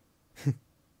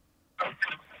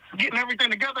 Getting everything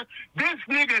together. This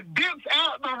nigga dips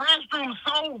out the restroom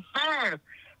so fast.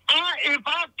 If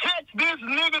I catch this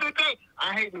nigga today,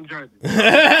 I hate New Jersey. I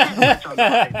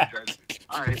hate New Jersey.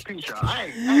 All right, peace, y'all.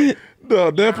 Hey.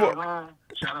 No, Shout out Ron.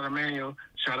 Shout out Amanuel.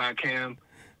 Shout out Cam.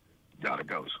 Y'all the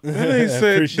ghost. He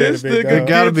said Appreciate this it, big nigga dog.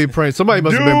 Gotta be pranked. Somebody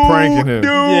must have been pranking him.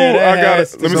 Dude, Yeah, I got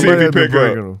has it. to. Let me see Somebody if he had been pick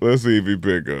pranking up. him. Let's see if he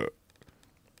pick up.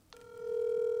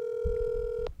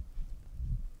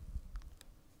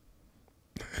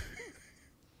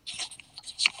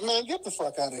 Man, get the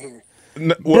fuck out of here.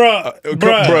 Bruh,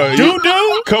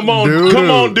 doo-doo? Come on, Doo-doo. come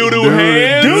on, doo-doo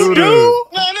hands. Doo-doo?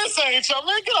 Man, this ain't y'all.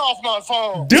 Man, get off my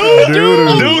phone. Doo-doo?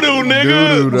 Doo-doo,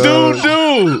 nigga. Doo-doo,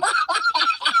 Doo-doo.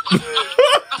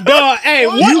 Dog, hey,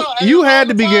 what? You had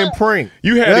to be getting pranked.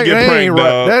 You had to get That pranked, ain't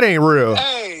dog. That ain't real.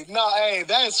 Hey,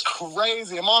 that's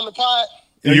crazy. I'm on the pod.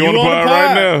 You on the pod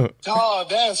right now? Dog,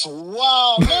 that's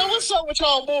wild. Man, what's up with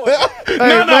y'all boys? Hey,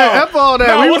 man, F all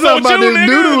that. We was talking about this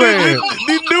doo-doo hand.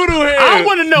 These doo-doo hands. I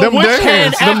want to know Them which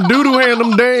hand. dance. Them doo-doo hand,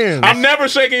 them dance. I'm never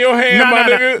shaking your hand, my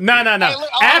nigga. No.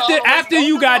 Hey, look, After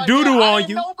you got doo-doo on you. I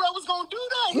didn't know bro was gonna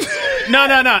do that.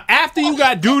 No. After you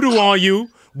got doo-doo on you,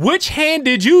 which hand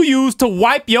did you use to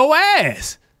wipe your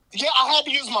ass? Yeah, I had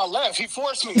to use my left. He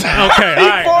forced me. Okay, all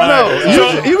right.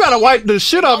 No, you gotta wipe the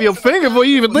shit off your finger before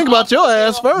you even think about your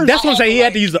ass first. That's what I'm saying. He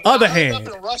had to use the other I hand.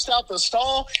 up and rushed out the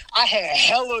stall. I had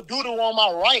hella doodle on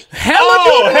my right.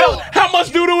 Hella doo-doo? How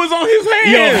much doo-doo is on his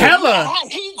hand? Yo, hella.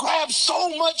 He grabbed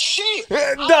so much shit.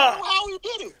 I don't Duh. know how he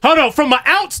did it. Hold on, from an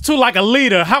ounce to like a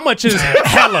liter, how much is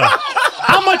hella?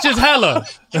 How much is hella?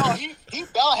 Yo, he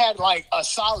about had like a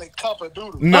solid cup of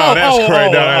doodle. No, that's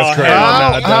crazy. That's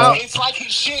crazy. It's like he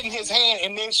shit in his hand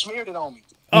and then smeared it on me.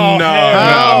 Oh, No.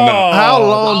 How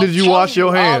long I'm did you telling wash your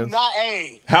I'm hands? not,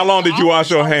 How long did you wash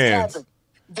your hands?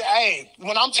 Hey,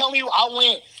 when I'm telling you, I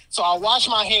washed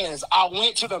my hands. I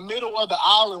went to the middle of the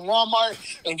aisle in Walmart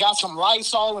and got some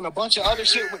Lysol and a bunch of other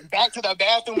shit. Went back to the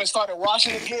bathroom and started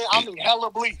washing again. I'm in hella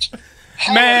bleach.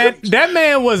 Man, that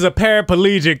man was a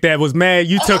paraplegic that was mad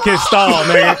you took his stall,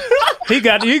 nigga. He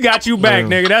got you back,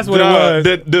 nigga. That's what it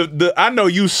was. I know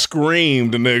you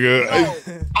screamed, nigga.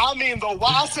 I mean, the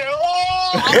wild said,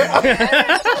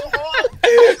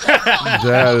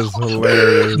 That is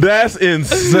hilarious. That's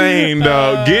insane,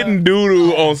 dog. Getting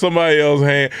doo-doo on somebody else's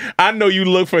hand. I know you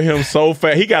look for him so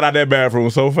fast. He got out that bathroom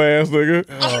so fast, nigga.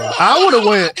 I would have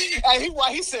went.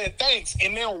 He said thanks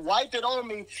and then wiped it on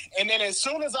me. And then as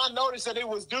soon as I noticed that it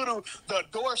was doo-doo, the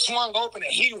door swung open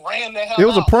and he ran the hell out. It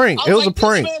was a prank. It was a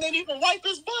prank. This man didn't even wipe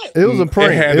his butt. It was a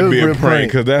prank. It had to was be a real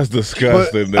prank because that's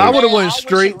disgusting. But I nigga. would have went I wish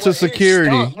straight it to was- it security.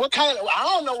 stunk. I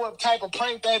don't know what type of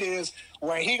prank that is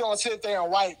where he gonna sit there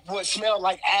and wipe what smelled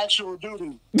like actual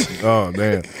doo-doo. Oh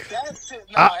damn! That shit,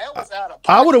 no, that was out of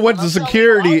I would have went to I'm telling you,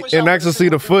 security I wish I and asked to would've see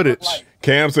the seen what it footage. looked like.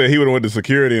 Cam said he would have went to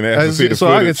security and asked to see the So I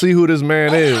can footage. see who this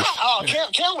man is. Oh,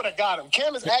 Cam would have got him.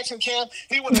 Cam is action Cam.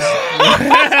 He would have.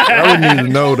 I would need to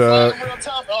know, dog.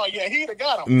 Oh yeah, he'd have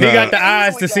got him. He got the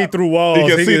eyes to see through walls. He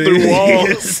can see through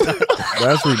walls.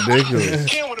 That's ridiculous.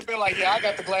 Cam would have been like, "Yeah, I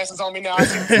got the glasses on me now. I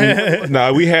see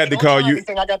Nah, we had to Don't call try you.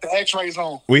 anything, I got the X-rays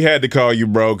on." We had to call you,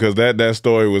 bro, because that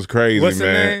story was crazy, What's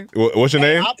your man. name? What's your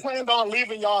name? I planned on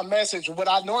leaving y'all a message. What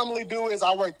I normally do is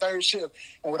I work third shift,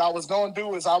 and what I was gonna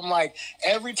do is I'm like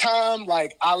every time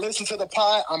like I listen to the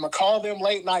pod, I'm gonna call them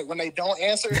late night when they don't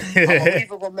answer. I'm gonna leave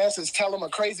them a message, tell them a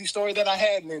crazy story that I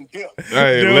had, and then dip.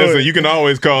 Hey, Dude. listen, you can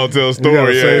always call and tell a You story.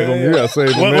 gotta save Yeah. him. You gotta save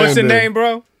him. What's your name,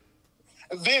 bro?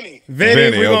 Vinny.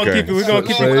 Vinny. We're gonna okay. keep it. We're gonna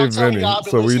keep it. Man, I'm Save telling Vinny, you, I've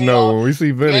been so we listening, know y'all. when we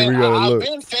see Vinny, we gotta I've look.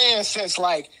 been fans since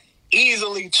like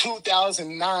easily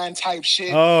 2009 type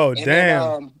shit. Oh, And damn.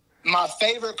 Then, my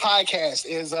favorite podcast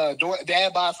is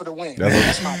Dad Bod for the Win.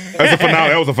 That's my That's a phenomenal.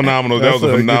 That was a phenomenal. That was a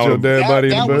Get your phenomenal. dad body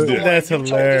in that the was the bed. one That's you told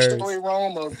hilarious. the story,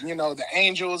 Rome, of the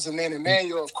angels, and then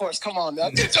Emmanuel. Of course, come on,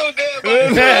 now get your dad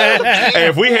body. Hey,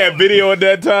 if we had video at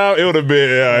that time, it would have been.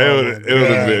 It would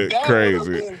have been That crazy.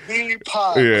 would've been the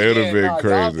pod. Yeah, it would've been Y'all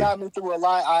crazy. got me through a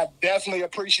lot. I definitely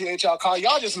appreciate y'all calling.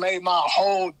 Y'all just made my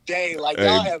whole day. Like,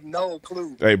 y'all have no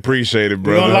clue. Hey, appreciate it, We're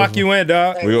brother. gonna lock you in,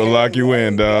 dog. We gonna lock you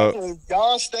in, dog. Definitely.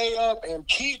 Y'all stay up and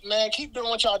keep doing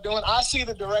what y'all doing. I see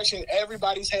the direction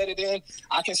everybody's headed in.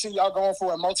 I can see y'all going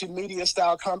for a multimedia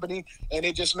style company, and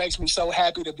it just makes me so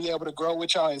happy to be able to grow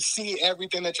with y'all and see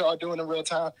everything that y'all doing in real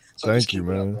time. So Thank just you, keep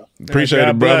it up, man. bro. Appreciate God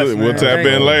it, brother. bless, We'll man. tap Thank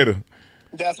in you. later.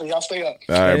 Definitely, y'all stay up.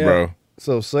 All right, Stay bro. up.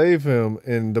 So save him,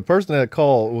 and the person that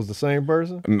called was the same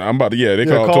person. I'm about to, they Yeah,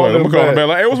 called call twice. I'm them gonna call him back. back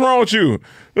like, hey, what's wrong with you?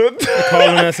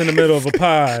 Calling us in the middle of a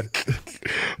pod.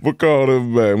 We'll call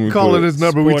him back. We Calling put- this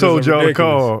number we Supporters told are y'all to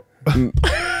call.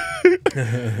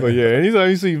 But yeah, anytime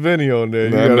you see Vinny on there,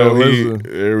 you I gotta know listen.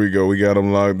 there we go. We got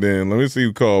him locked in. Let me see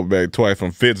who called back twice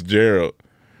from Fitzgerald,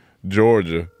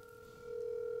 Georgia.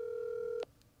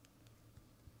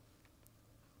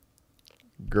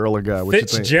 Girl or guy? What you think?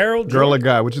 Fitzgerald? Girl or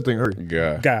guy? What you think? Her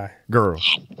Guy. girl.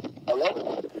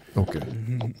 Hello? Okay.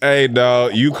 Hey,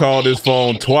 dog, you called this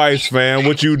phone twice, fam.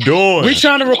 What you doing? We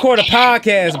trying to record a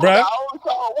podcast, bro. I only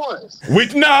called once.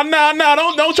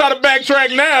 No, don't try to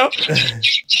backtrack now.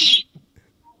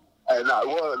 Hey,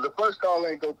 well, the first call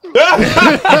ain't go through.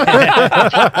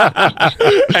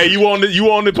 Hey, you on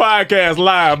the podcast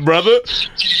live, brother?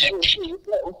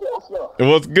 What's up?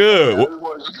 What's good? I just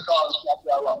wanted to call and shout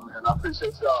y'all out, man. I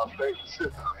appreciate y'all. Thank you,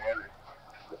 man.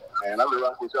 Man, I've been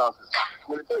rocking with y'all since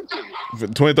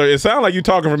 2013. 2030. It sounds like you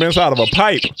talking from inside of a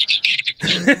pipe.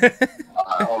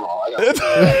 Hold on.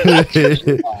 I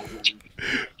got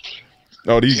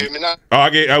Oh, do you hear me now?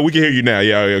 Oh, we can hear you now.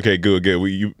 Yeah, okay, good.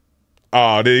 You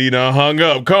done hung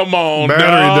up. Come on, Battery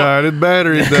dog. died. His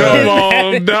battery died. Come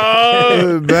on, dog.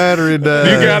 His battery died.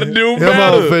 You gotta do Come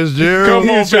better. on, Fitzgerald. Come He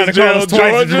on, was trying to call us Fitzgerald,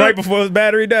 twice Georgia. right before his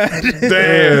battery died.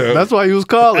 Damn. That's why he was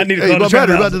calling. I need to hey, call my the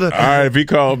battery trap about to die. All right, if he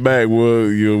calls back, we'll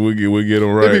get him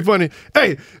right. It'd be funny.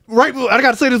 Hey, right. I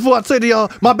gotta say this before I say to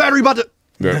y'all. My battery about to.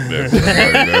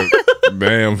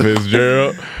 Damn,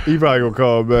 Fitzgerald. He probably gonna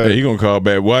call back. Hey, he gonna call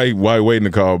back. Why waiting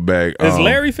to call back? Is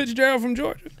Larry Fitzgerald from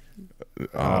Georgia?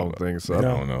 I don't think so. I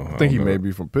don't know. I think he may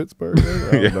be from Pittsburgh.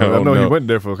 I Yeah, don't know. He went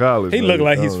there for college. He though. looked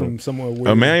like I he's don't know. from somewhere weird.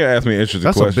 Emmanuel asked me an interesting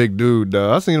That's question. a big dude,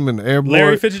 though. I seen him in the airport.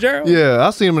 Larry Fitzgerald? Yeah, I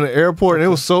seen him in the airport, and it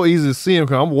was so easy to see him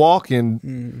because I'm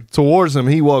walking towards him.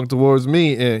 He walking towards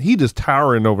me, and he just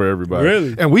towering over everybody.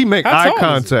 Really? And we make How eye tall is he?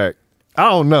 contact. I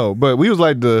don't know, but we was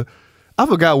like I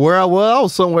forgot where I was. I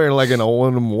was somewhere like in one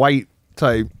of them white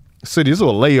type cities. This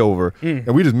was a layover,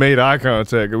 and we just made eye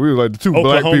contact. And we was like the two black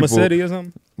Oklahoma people. City or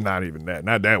something? Not even that.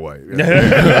 Not that way.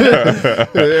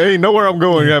 Ain't nowhere I'm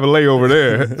going to have a layover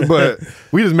there. But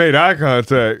we just made eye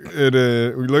contact, and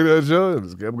we looked at each other and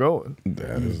just kept going.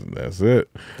 That's it.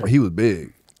 He was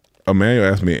big.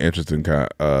 Emmanuel asked me an interesting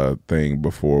thing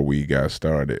before we got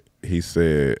started. He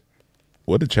said,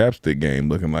 "What the Chapstick game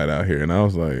looking like out here?" And I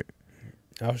was like,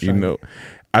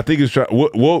 I think it's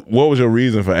what was your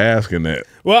reason for asking that?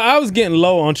 Well, I was getting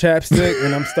low on Chapstick,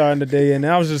 and I'm starting the day, and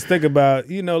I was just thinking about,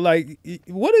 like,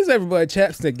 what is everybody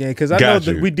Chapstick game? Because I know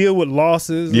that we deal with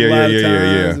losses a lot of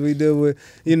times. We deal with,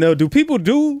 do people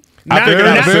do? I figured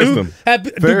out a system.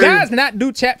 Do guys not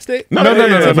do Chapstick? No,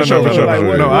 for sure.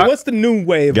 What's the new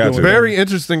way of doing it? Very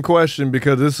interesting question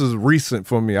because this is recent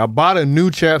for me. I bought a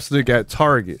new chapstick at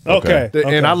Target. Okay.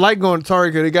 And I like going to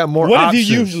Target. They got more What options.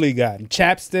 have you usually gotten?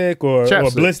 Chapstick or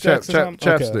Blistex or something?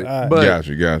 Chapstick. Okay, But got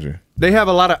you. they have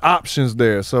a lot of options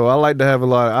there. So I like to have a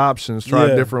lot of options,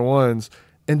 try different ones.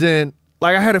 And then,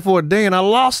 like, I had it for a day and I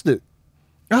lost it.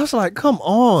 I was like, come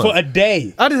on. For a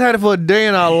day? I just had it for a day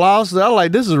and I lost it. I was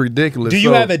like, this is ridiculous. Do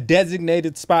you have a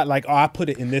designated spot? Like, I put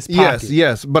it in this pocket?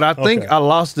 Yes. But I think I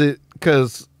lost it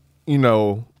because,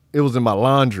 it was in my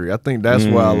laundry. I think that's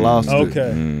why I lost it.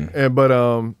 Okay.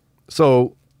 But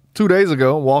so 2 days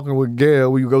ago, I'm walking with Gail.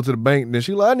 We go to the bank. And then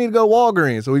she's like, I need to go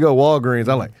Walgreens. So we go Walgreens.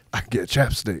 I'm like, I can get a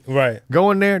chapstick. Right.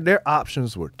 Going there, their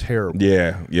options were terrible.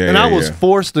 Yeah. And I was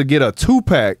forced to get a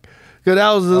 2-pack. Because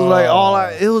that was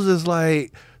just it was just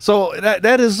like, so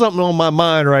that is something on my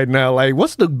mind right now. Like,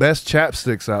 what's the best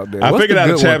chapsticks out there? I What's figured the out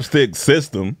a good one? chapstick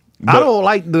system. I don't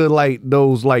like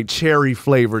those cherry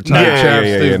flavor type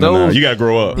chapsticks. Those you gotta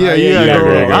grow up. Yeah, you gotta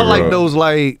grow up. I like those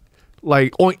like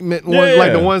ointment ones,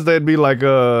 like the ones that be like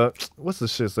what's the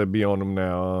shits that be on them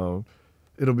now?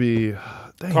 It'll be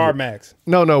CarMax.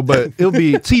 No, but it'll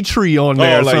be tea tree on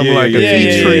there, or like, something yeah, like yeah, a yeah,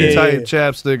 tea yeah, tree yeah, type yeah.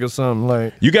 chapstick or something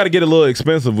like. You got to get a little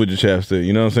expensive with your chapstick.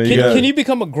 You know what I'm saying? Can you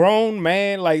become a grown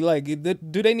man? Like,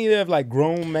 do they need to have like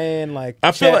grown man like?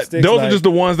 I feel like chapsticks, those are just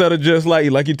the ones that are just like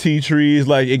your tea trees,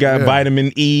 like it got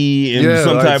vitamin E and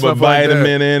some like type of stuff like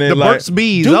vitamin that. in it. The like, Burt's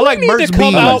Bees. Do I we like need Burt's to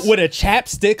come Bees. out with a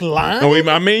chapstick line?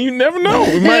 I mean, you never know.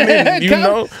 We might need, you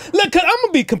know. Look, I'm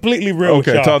gonna be completely real with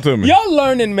Okay, y'all. talk to me. Y'all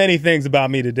learning many things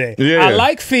about me today. Yeah. I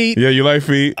like feet. Yeah, you like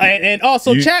feet. And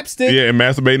also chapstick. Yeah, and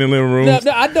masturbating in living rooms.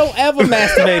 No, I don't ever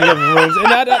masturbate in living rooms. And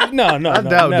I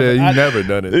doubt that you never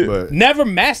done it, but never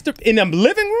masturbate in a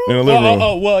living room. In a living room.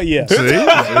 Oh, well, yeah. see, you know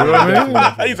what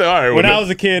I mean? He said, all right. When I was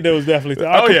a kid, there was definitely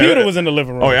our Oh, yeah. computer was in the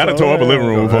living room. Oh yeah, I done tore up a living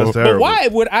room That's before. terrible. But why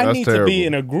would I That's need to be terrible.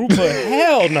 in a group of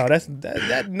hell? No,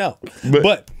 that no.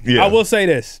 But yeah. I will say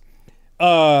this.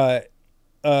 What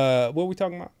are we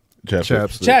talking about?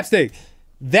 Chapstick. Chapstick.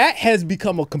 That has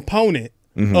become a component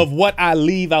of what I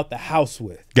leave out the house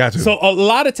with. Gotcha. So a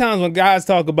lot of times when guys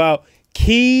talk about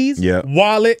keys,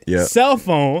 wallet, cell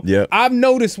phone, I've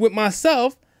noticed with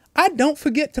myself, I don't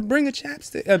forget to bring a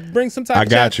chapstick, bring some type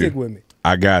of chapstick with me.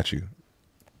 I got you.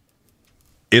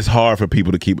 It's hard for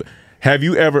people to keep it. Have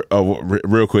you ever? Oh,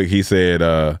 real quick, he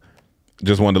said.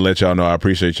 Just wanted to let y'all know I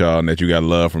appreciate y'all and that you got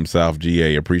love from South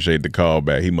GA. Appreciate the call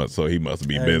back. He must be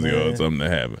busy or something that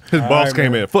happened. His boss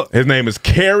came in. Fuck. His name is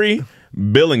Kerry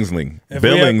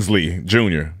Billingsley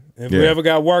Jr. If we ever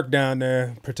got work down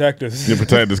there, protect us. You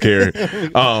protect us, Kerry.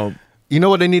 You know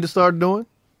what they need to start doing?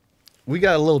 We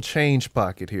got a little change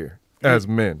pocket here as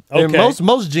men. And Okay.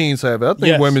 most jeans have it. I think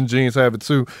Yes. women's jeans have it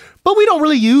too. But we don't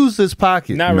really use this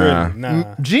pocket. Not really.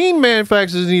 Nah. Jean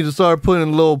manufacturers need to start putting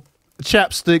a little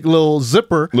chapstick, little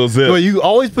zipper. Little zip. Where you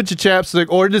always put your chapstick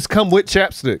or just come with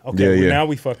chapstick. Okay, well, now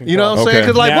we fucking You know what I'm saying?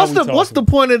 Because like, Now what's the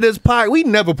point of this pocket? We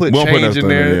never put We don't put change in nothing in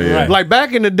there. there, yeah. Like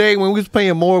back in the day when we was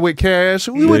paying more with cash,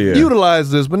 we would utilize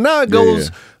this. But now it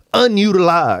goes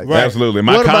unutilized. Right. Absolutely.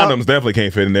 My What condoms about- definitely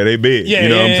can't fit in there. They big. Yeah, you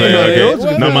know what I'm yeah, saying? yeah,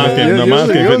 Okay. yeah. No, mine's can't. No, Yeah,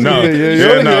 mine's can't fit. No. yeah,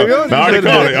 Yeah, no. I already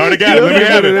called it. I already got it. Let me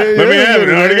have it. Let me have it.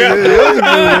 I already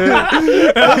got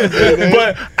it.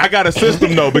 But I got a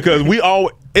system though because we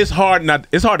all. It's hard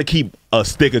to keep a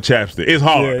stick of chapstick. It's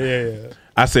hard. Yeah.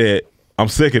 I said I'm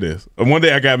sick of this. And one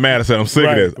day I got mad. I said I'm sick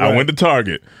of this. I went to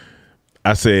Target.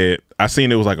 I said I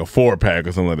seen it was like a 4-pack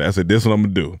or something like that. I said this is what I'm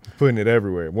gonna do. Putting it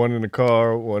everywhere. One in the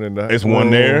car, one in the It's one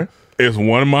there. It's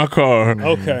one in my car.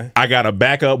 Okay. I got a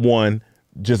backup one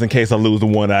just in case I lose the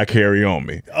one that I carry on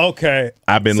me. Okay.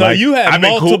 I've been so you have I've been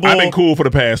multiple. cool. I've been cool for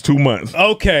the past 2 months.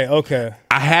 Okay.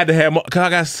 I had to have more because I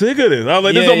got sick of this. I was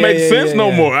like, this Yeah, don't make yeah, sense yeah, no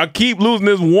yeah. more. I keep losing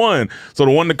this one. So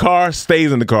the one in the car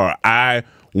stays in the car. I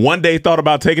one day thought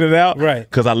about taking it out, Right.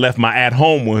 Because I left my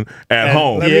at-home one at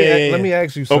home. Let me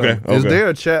ask you something. Okay. Is there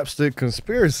a chapstick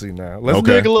conspiracy now? Let's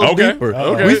Okay. dig a little Okay. deeper.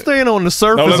 Okay. We staying on the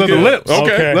surface let's of the get it. lips.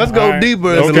 Okay. Let's go All right.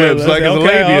 deeper as the Okay. lips, like as a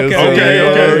lady is.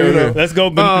 Okay. You know. Let's go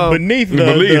beneath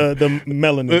the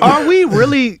melanin. Are we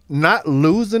really not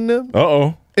losing them?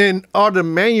 Uh-oh. And are the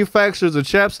manufacturers of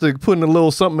chapstick putting a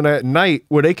little something at night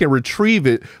where they can retrieve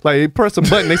it? Like they press a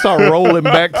button, they start rolling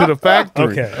back to the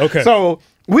factory. Okay. So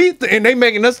and they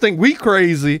making us think we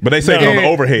crazy. But they say it on the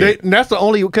overhead. And that's the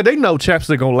only because they know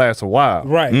chapstick gonna last a while.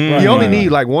 Right. You only need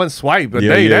like one swipe a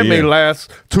day. That may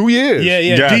last 2 years.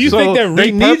 Yeah. Gotcha. Do you think they're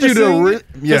they need you to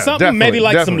repurposing for something? Maybe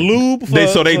like some lube.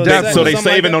 So they something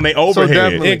saving like on their So overhead.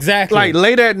 definitely. Exactly. Like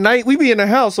late at night, we be in the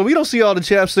house, so we don't see all the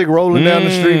chapstick rolling down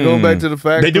the street, going back to the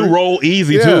factory. They do roll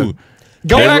easy Yeah. too.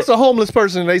 Go ask a homeless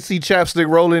person, they see chapstick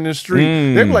rolling in the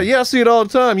street. They be like, yeah, I see it all the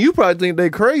time. You probably think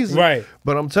they crazy. Right.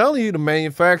 But I'm telling you, the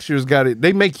manufacturers got it.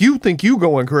 They make you think you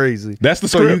going crazy. That's the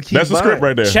So you script. keep That's the script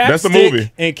buying. right there. Chapstick That's the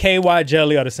movie. and KY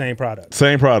jelly are the same product.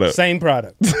 Same product. Same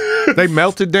product. They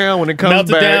melt it down when it comes Melt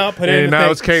it back. down, put it in and the now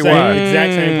thing. it's KY. Same,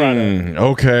 exact same product.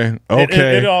 Okay.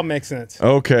 Okay. It all makes sense.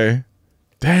 Okay.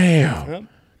 Damn. Yep.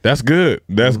 That's good.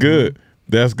 That's good.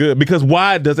 That's good. Because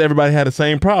why does everybody have the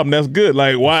same problem? That's good.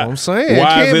 Like why? I'm saying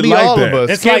Why it can't is it be like all that? of us.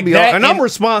 It's It can't like be that all, and I'm and-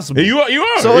 responsible. You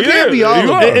are. So it can't be all you of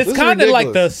are. us. It's This is kind of like the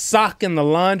ridiculous. sock in the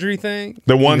laundry thing.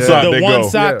 The one Yeah. sock The that one go.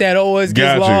 sock Yeah. that always gets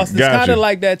Got you, lost. It's got kind you. of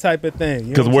like that type of thing.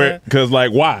 You know what I'm saying? Because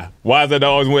like why? Why is that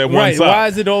always that one Right. sock? Why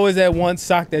is it always that one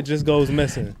sock that just goes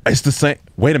missing? It's the same.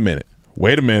 Wait a minute.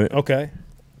 Okay.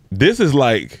 This is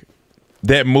like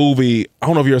that movie. I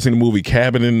don't know if you ever seen the movie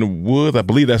Cabin in the Woods. I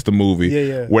believe that's the movie.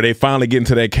 Yeah. Where they finally get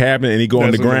into that cabin and he go on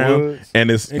the That's in the ground woods.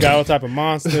 and it's It got all type of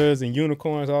monsters and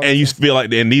unicorns. All and you feel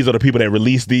like and these are the people that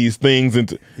release these things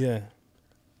into. yeah.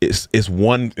 It's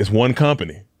one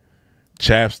company.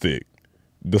 Chapstick,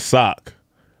 the sock,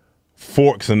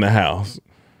 forks in the house.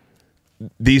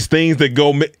 These things that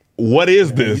go what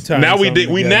is this? Now we did.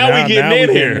 We now we getting in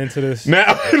here. Into this.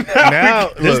 Now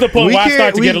this is the point where I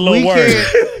start to get a little worried.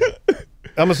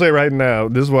 I'm gonna say right now,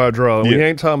 this is why I draw. We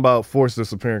ain't talking about forced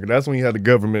disappearance. That's when you had the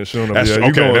government showing up. That's, You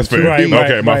okay, going that's too fair. deep.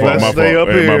 Okay, my fault. Let's My fault. stay up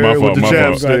here my fault. with the My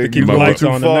fault. chapstick. Keep You the going lights too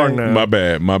on far tonight. now. My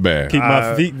bad. My bad. Keep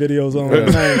my feet videos on.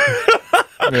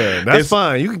 Yeah, that's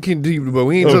fine. You can keep deep, but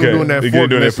we ain't just doing that. You can't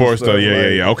do that force stuff.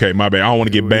 Yeah. Okay, my bad. I don't want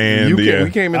to get banned.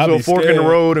 We came into a fork in the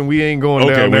road, and we ain't going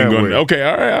down that way. Okay,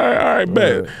 all right,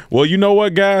 bet. Well, you know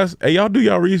what, guys? Hey, y'all do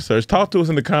y'all research. Talk to us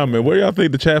in the comment. Where y'all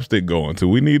think the chapstick going to?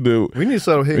 We need to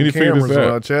start hitting cameras on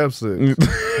our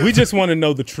chapstick. We just want to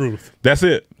know the truth. That's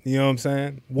it. You know what I'm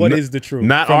saying? What is the truth?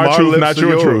 Not our truth, not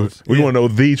your truth. We want to know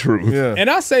the truth. Yeah. And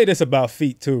I say this about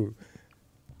feet too.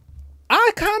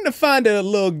 I kind of find it a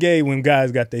little gay when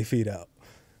guys got their feet out.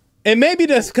 And maybe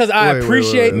that's because I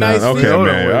appreciate nice feet. Okay,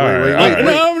 man.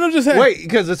 No, I'm just saying. Wait,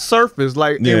 because it's surface.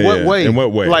 Like, in what way? In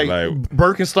what way? Like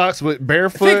Birkenstocks with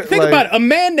barefoot? Think about it. A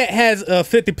man that has a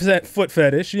 50% foot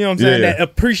fetish, you know what I'm saying, that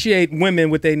appreciate women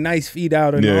with their nice feet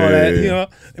out and all that, you know,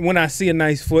 when I see a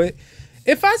nice foot.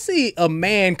 If I see a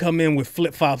man come in with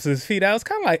flip-flops with his feet out, it's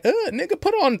kind of like, nigga,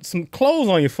 put on some clothes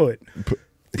on your foot.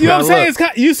 You know what I'm saying? It's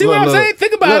kind, you see what I'm saying?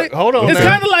 Think about it. Hold on. It's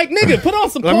kind of like, nigga, put on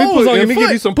some clothes on your foot.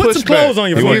 Give you some put some clothes on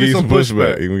your foot. You give you some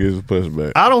pushback. You give some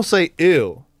pushback. I don't say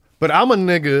ill, but I'm a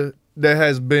nigga that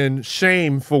has been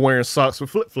shamed for wearing socks with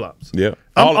flip-flops. Yeah.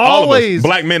 I'm all always of us,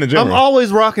 black men in general. I'm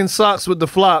always rocking socks with the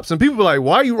flops, and people are like,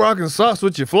 "Why are you rocking socks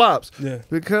with your flops?" Yeah,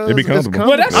 because it be comfortable.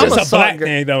 Well, that's just a black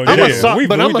thing, though. I'm a sock,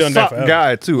 but I'm a sock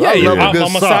guy too. I love a good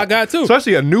I'm a sock guy too,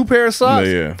 especially a new pair of socks.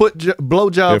 Foot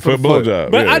blowjob for the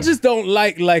foot. But I just don't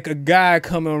like a guy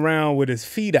coming around with his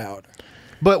feet out.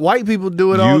 But white people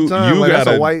do it all the time. Like, that's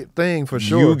a white thing for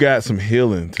sure. You got some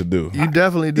healing to do. You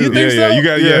definitely do. You think so? You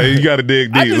got to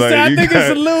dig deep. I think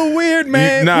it's a little weird,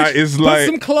 man. It's like put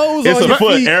some clothes it's on a your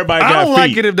foot. feet. Everybody got I don't feet.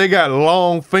 like it if they got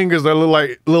long fingers that look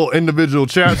like little individual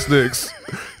chapsticks.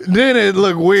 Then it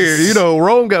look weird. You know,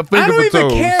 Rome got finger I don't even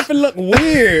toes. care if it look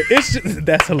weird. It's just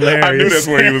that's hilarious. I knew that's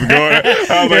where he was going. I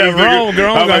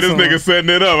was like, this nigga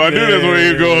setting it up. I knew that's where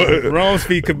he was going. Rome's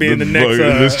feet could be in the next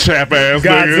this chap ass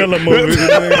Godzilla movie.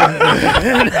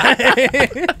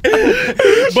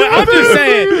 But I'm just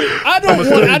saying, I don't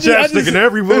want. I just in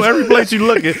every place you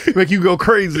look at, make you go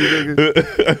crazy,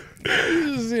 nigga.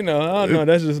 You know, I don't know.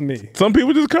 That's just me. Some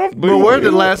people just comfortable. But where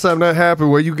did the last time that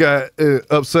happened where you got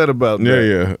upset about that?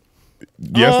 Yeah.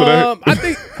 Yesterday? I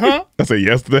think, huh? I said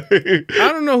yesterday.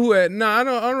 I don't know who had. No, I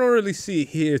don't really see it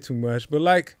here too much. But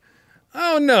like,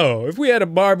 I don't know. If we had a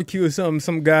barbecue or something,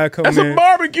 some guy come in. That's a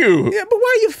barbecue. Yeah, but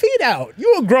why your feet out?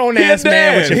 You a grown ass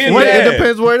man with your feet out. It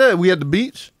depends where it is. We at the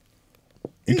beach.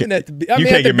 Even at the beach,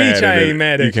 I ain't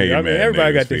mad at you. I mean,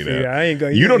 everybody got their feet out. I ain't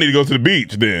going. You don't need to go to the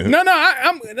beach then. No,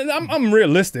 I'm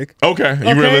realistic. Okay,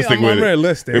 you realistic with it. I'm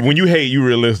realistic. When you hate, you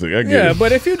realistic. I get Yeah, it.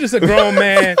 but if you're just a grown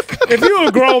man, if you're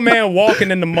a grown man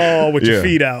walking in the mall with your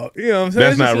feet out, you know what I'm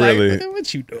saying? That's not really.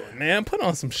 What you doing, man? Put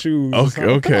on some shoes.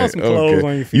 Okay, Put on some clothes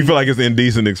on your feet. You feel like it's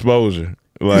indecent exposure.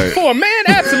 Like for a man,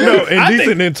 absolutely.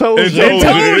 Indecent exposure.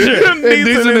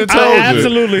 I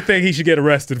absolutely think he should get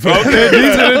arrested for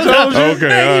indecent exposure. Okay,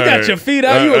 man, you got your feet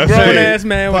out. You a grown ass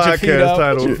man with your feet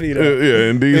out. Put your feet out.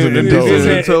 Yeah, indecent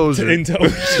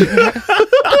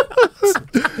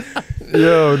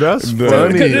Yo, that's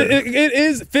funny. It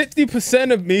is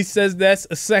 50% of me says that's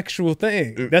a sexual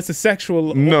thing. That's a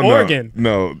sexual organ.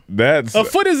 No, that's a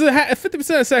foot is a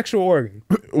 50% sexual organ.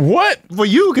 What for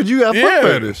you? Because you have foot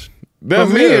fetish.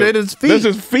 That's for me, it is feet. That's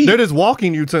just feet. They're just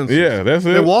walking utensils. Yeah, that's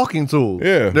it. They're walking tools.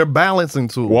 Yeah, they're balancing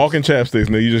tools. Walking chapsticks.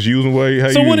 Now you just using how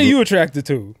you. So what are you attracted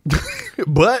to?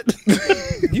 Butt.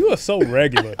 You are so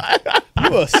regular.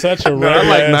 You are such a regular. I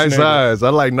like nice eyes. I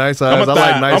like nice eyes. I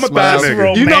like nice smiles.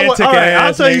 You know what? All right,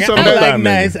 I'll tell you something.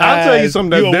 I'll tell you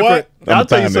something that's different. I'll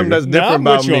tell you something that's different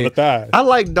about me. I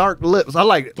like dark lips. I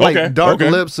like dark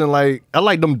lips and I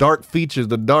like them dark features.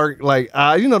 The dark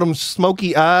you know them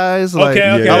smoky eyes. Like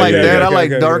I like that. I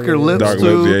like darker lips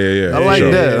too. Yeah. I like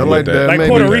that. I like that. Like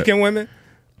Puerto Rican women.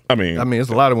 I mean, it's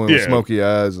a lot of women with smoky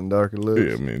eyes and darker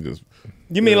lips. Yeah, I mean, just.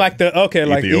 You mean like the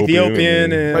like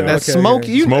Ethiopian and like that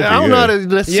smoky? Smoky, I don't know how to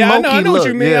smoky I know what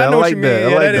you mean. Yeah, I know what you mean. I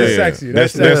like that is sexy. That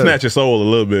snatch your soul a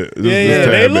little bit. Yeah,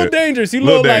 they a little dangerous. You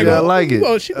look like I like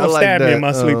it. She gonna stab me in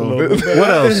my sleep a little bit. What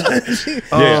else?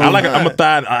 Yeah, I'm a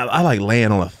thigh. I like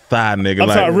laying on a thigh nigga. I'm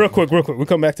like, sorry, real quick. We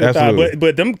come back to the thigh, Absolutely.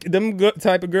 but them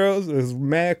type of girls is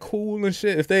mad cool and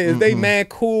shit. If they mad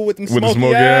cool with them with the smoky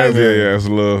smoky eyes, eyes, yeah, it's a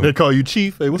little. They call you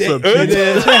Chief. Hey, what's up, It Chief?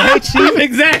 is. Hey Chief,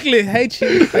 exactly. Hey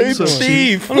Chief, Hey,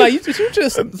 Chief. I'm like, you just You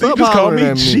just call hollering me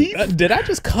at me. Chief. did I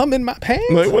just come in my pants?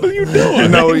 Like, what are you doing?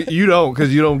 No, you don't,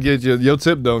 because you don't get your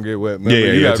tip don't get wet, man.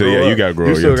 Yeah, you gotta grow up. you gotta grow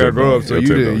You up. still Your gotta tip grow don't- up. So your you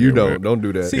tip didn't. don't You get wet. don't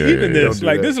do that. See, Yeah, even yeah, this, do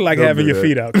like that. this is like Don't having do your that.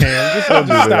 feet out, Cam. Just Don't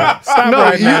do that. stop No,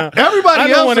 right you- now. everybody I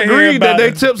don't else wanna hear agreed that about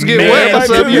they tips get man wet. What's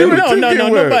up, activity. you? No,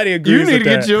 nobody agrees. You need to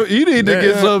with get that. you need to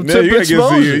get some Yeah, tip you gotta get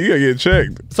exposure. you gotta get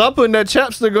checked. Stop putting that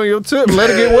chapstick on your tip. Let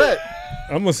it get wet.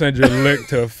 I'm gonna send you a link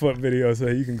to a foot video so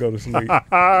you can go to sleep.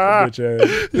 Bitch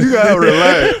ass. You gotta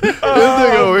relax. This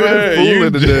nigga over here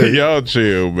fooling today. Y'all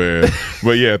chill, man.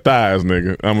 But yeah, thighs,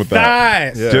 nigga. I'm a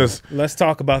thigh. Thighs. Yeah. Just Let's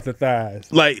talk about the thighs.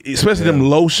 like, especially them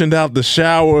lotioned out the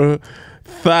shower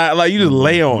thigh. Like you just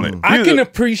lay on it. I You can just-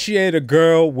 appreciate a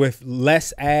girl with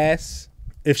less ass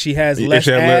if she has if less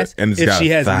she have ass. and it's If got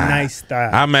she a has thigh. nice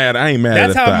thighs. I ain't mad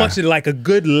That's at a how thigh. much like a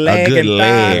good leg good and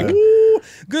leg. thigh. Ooh,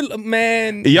 good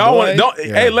man. Y'all boy. want don't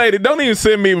hey lady, don't even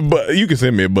send me but you can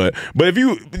send me but if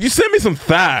you send me some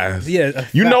thighs. Yeah,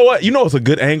 You know what? You know it's a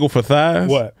good angle for thighs?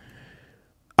 What?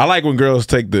 I like when girls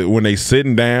take when they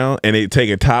sitting down and they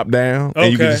take it top down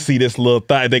and you can Okay. just see this little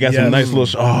thigh. They got Yes. some nice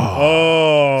little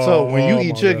Oh. So when you oh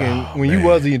eat my chicken, God. when you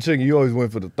was eating chicken, you always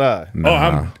went for the thigh. Oh,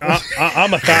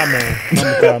 I'm a thigh man. I'm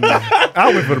a thigh man.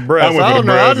 I went for the breast. I went I for don't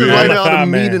the know. I breast, just yeah. like I'm a all thigh the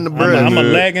meat man. in the I'm breast. a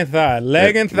leg and thigh.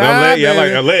 Leg and No, thigh. yeah, I like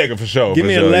baby. a leg for sure. Give for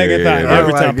me a sure. leg yeah, and yeah, thigh yeah.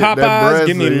 every time. That Popeyes, breast,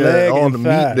 give me yeah, leg all and the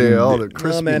thigh. meat there, all the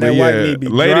crispy. Oh, man, But that white yeah, meat be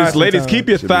dry ladies, sometimes. keep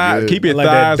your Should be thighs, good. keep your I like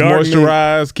that thighs dark meat.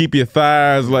 moisturized. Keep your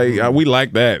thighs like we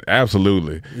like that.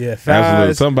 Absolutely. Yeah, thighs.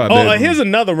 Absolutely. Something about that. Here's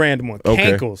another random one.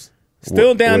 Okay. Cankles.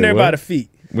 Still down wait, there by what? the feet.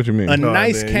 What you mean? A Nah,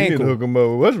 nice man, you need to cankle. hook him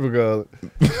up with whatchamacallit.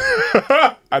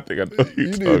 I think I know what You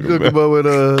you're need to talking hook him about. up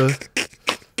with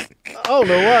I don't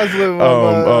know why it's living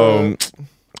my mind.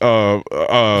 She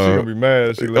gonna be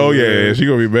mad. She Oh yeah, she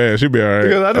gonna be bad. She'll be all right.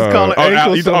 Because I just call it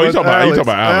ankle you so talking much about? You talking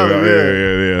about Alex. Alex?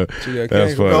 Alex, Yeah. got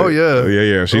That's cankles. funny. Oh, yeah.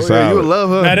 yeah. She's Oh, yeah, you solid. would love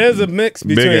her. Now there's a mix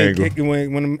Big between ankle.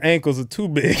 when them ankles are too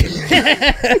big.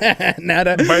 Now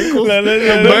that Bangles?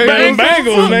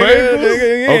 bangles,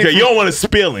 nigga. Okay, you don't want it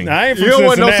spilling. I ain't from You don't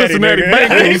want no Cincinnati nigga. I ain't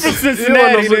bangles. from You don't want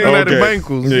Cincinnati. no Cincinnati Okay.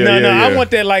 bangles. Yeah, No, yeah. I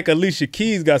want that like Alicia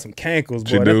Keys got some cankles,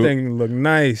 She boy. That do? thing look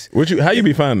nice. How you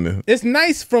be finding it? It's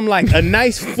nice from like a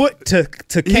nice foot to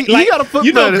He like got a foot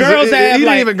you know fetish. girls He have didn't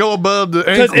like even go above the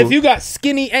because ankle. if you got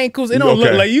skinny ankles, it don't look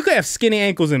Okay. like you can have skinny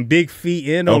ankles and big feet.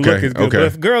 It don't Okay, look as good. okay. But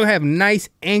if girls have nice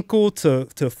ankle to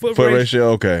foot Foot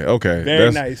ratio, ratio. Okay.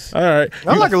 Very nice. All right.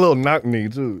 I like a little knock knee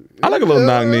too. I like a little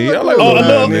knock knee. I like a oh, little a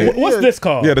knock little, knee. what's this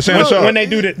called? Yeah, the Shannon Sharp. When they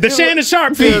do the Shannon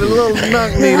Sharp Yeah, feet. the little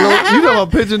knock knee. You talking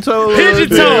about pigeon toe? Pigeon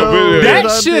toe.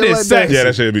 That shit is sexy. Yeah,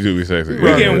 that should be too sexy. We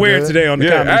getting weird today on the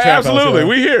Yeah, comedy trap house, absolutely. y'all.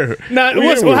 We here. Now, We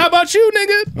here. how about you,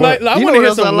 nigga? Like, I You want know to hear what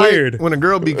else I something like? weird. When a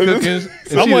girl be cooking.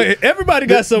 Everybody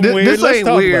got something weird. This Let's ain't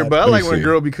talk weird, about but I Let like me when see. a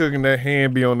girl be cooking that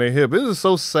hand be on their hip. This is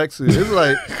so sexy. It's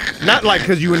like not like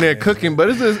because you in there cooking, but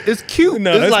it's cute.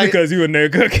 No, it's that's like, because you in there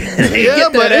cooking. yeah,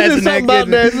 but it's just something about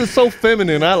that. It's just so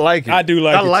feminine. I like it. I do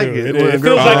like I it, like too. it. It when a is.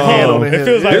 girl It feels like put her hand home. on the It hip.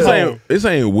 feels like This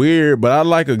home. ain't weird, but I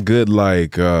like a good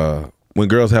when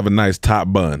girls have a nice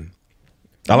top bun.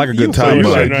 I like a good top you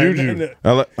bun. like Juju.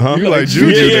 I like, huh? You like Juju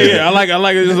Yeah, then. yeah. I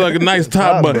like it. Just like a nice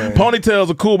top bun. bun.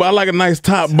 Ponytails are cool, but I like a nice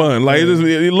top bun. Like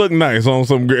it look nice on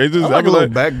some. It just I like a can little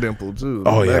back dimple too.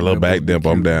 Oh yeah, a little back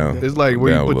dimple. I'm down. It's like I'm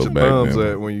where down you with put a your little back thumbs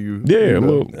dimple. at when you. Yeah, you a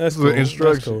know, That's little. it's cool. an That's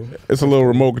instruction. cool. It's a little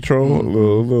remote control, a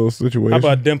little situation. How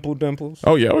about dimples?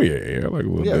 Oh yeah. I like a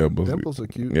little Yeah, dimples. dimples are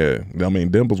cute. Yeah, I mean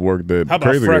dimples work. That How about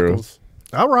crazy freckles? girls.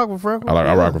 I rock with freckles.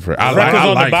 I rock with freckles. Freckles I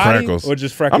on like the body freckles. or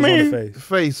just freckles I mean, on the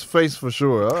face? Face for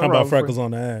sure. How about freckles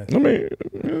on the ass? I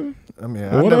mean, I mean,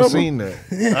 I've Whatever. never seen that.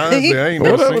 Honestly, I ain't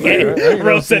never Whatever. seen that. I ain't never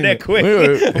Bro said seen that quick.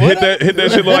 hit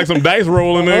that shit look like some dice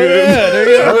rolling. Oh, yeah, there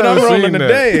you go. I've But I'm never rolling seen that.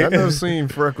 today. I've never seen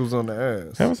freckles on the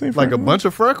ass. Haven't seen like a freckles? bunch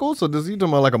of freckles, or does he talking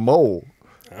about like a mole?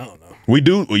 I don't know. We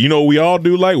do, you know, we all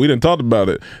do like. We didn't talk about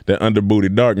it. That under booty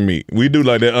dark meat. We do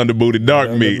like that under booty dark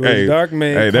meat. Under-booty Hey, dark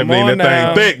meat. Hey, that Come mean on that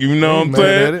now. thing thick. You know what I'm Ain't mad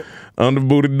at saying? it. Under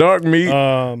booty dark meat.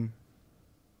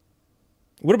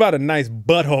 What about a nice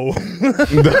butthole?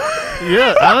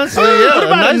 Yeah, honestly, yeah. What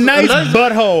about a nice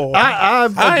butthole?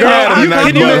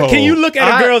 Can you look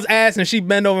at a girl's ass and she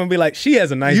bend over and be like, she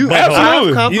has a nice butthole?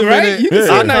 I've complimented, You can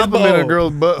see a nice complimented a butthole.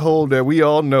 girl's butthole that we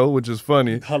all know, which is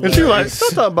funny. And she's like,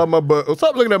 stop talking about my butthole.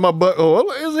 Stop looking at my butthole. I'm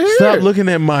like, is it here? Stop looking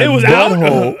at my It was out.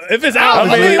 butthole. If it's out,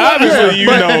 Obviously, you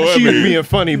but know. she was being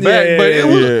funny back. But it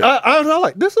was, I was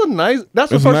like, this is nice. That's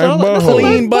the It's first a time I was nice like, this is a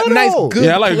clean nice butt, nice butthole. good.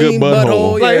 Yeah, I like a good clean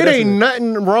butthole. Like, Yeah, it ain't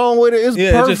nothing wrong with it. It's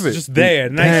perfect. just there.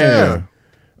 Nice. Damn.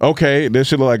 Okay, that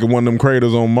shit look like one of them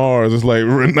craters on Mars. It's like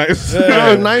real nice. No,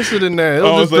 it was nicer than that. It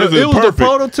was, Oh, so this is it was the perfect.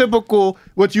 prototypical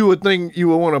what you would think you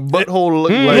would want a butthole to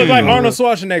look like. Look like Arnold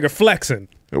Schwarzenegger flexing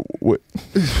What?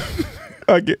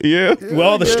 I get, yeah. with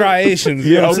all the striations.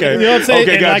 Yeah, okay. You know what I'm saying?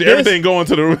 Okay, And got like you. this, Everything going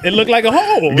to the. it looked like a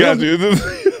hole. Got you. Don't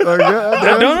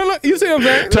it look? You see what I'm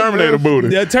saying? Terminator booty.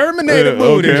 Yeah, Terminator Yeah,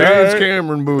 booty. okay. James Alright.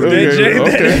 Cameron booty. Okay. Hey,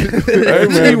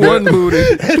 man. T1 booty.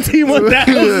 That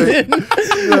T1000.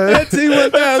 That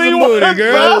T1000 booty,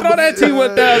 girl. Throw that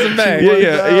T1000 back.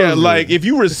 Yeah. Like if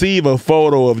you receive a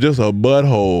photo of just a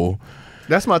butthole,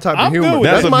 That's my type of I'm good humor. with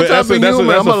That's that. my That's type a- of that's a-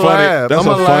 humor. that's I'm a a funny- laugh. that's I'm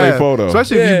a a funny laugh. photo.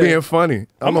 Especially if Yeah. you being funny.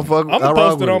 I'm a fuck. I'm gonna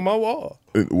post it on my wall.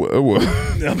 Every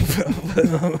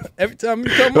time you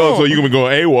come Oh, on. so you gonna be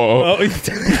going AWOL?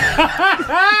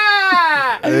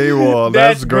 AWOL.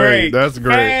 That's great. That's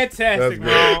great. Fantastic,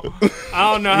 That's bro.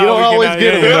 I don't know how You don't we always can,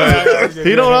 get him. But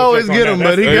he don't always get him,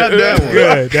 but he got that one.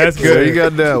 Good. That's Yeah, good. he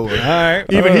got that one. All right.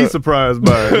 Even he's surprised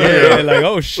by it. Yeah, like,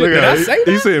 oh shit, Look did at I him. say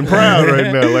that? He's sitting proud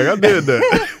right now. Like I did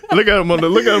that. Look at him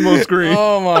on screen.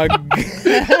 Oh my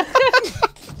god.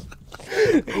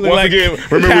 Once again,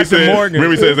 remember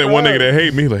we said that one nigga that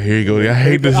hate me. Like here you go. I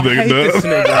hate this nigga. This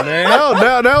nigga,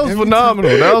 man. That was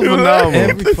phenomenal. That was phenomenal.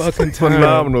 Every fucking time.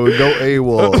 Phenomenal. Go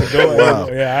AWOL. Wow.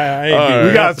 Yeah, I ain't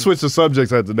We gotta switch the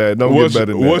subjects after that. Don't get better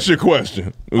than that. What's your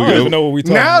question? I don't even know what we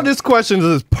talking Now about. this question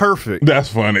is perfect That's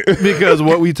funny. because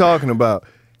what we talking about.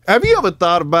 Have you ever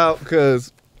thought about,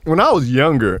 because when I was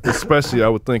younger, especially, I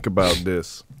would think about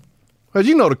this. Because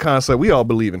you know the concept, we all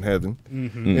believe in heaven.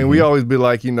 And we always be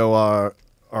like, you know, our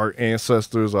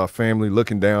ancestors, our family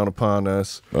looking down upon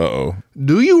us. Uh-oh.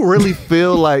 Do you really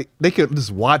feel like they could just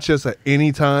watch us at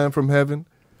any time from heaven?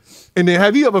 And then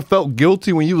have you ever felt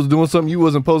guilty when you was doing something you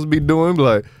wasn't supposed to be doing?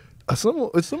 Like, is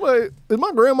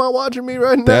my grandma watching me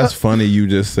right now? That's funny you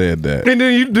just said that. And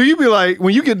then do you be like,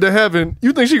 when you get to heaven,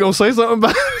 you think she gonna say something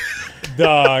about it?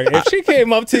 Dog, if she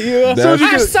came up to you,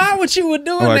 I saw what you were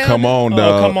doing. Like, now. come on, Oh,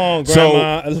 dog. come on,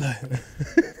 grandma.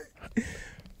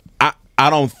 I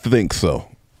don't think so.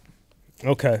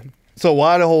 Okay. So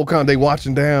why the whole they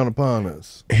watching down upon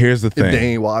us? Here's the thing. If they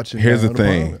ain't watching Here's the down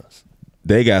thing. upon us.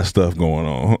 They got stuff going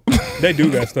on. They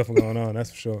do got stuff going on,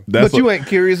 that's for sure. But you ain't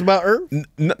curious about Earth?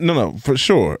 No, for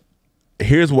sure.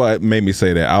 Here's what made me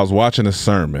say that. I was watching a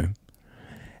sermon,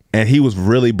 and he was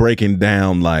really breaking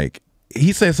down, like,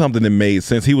 he said something that made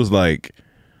sense. He was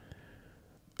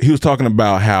talking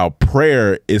about how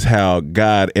prayer is how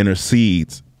God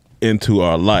intercedes into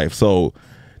our life. So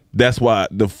that's why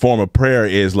the form of prayer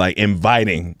is like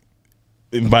inviting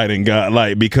God,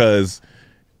 like, because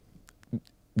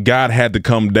God had to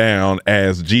come down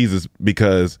as Jesus,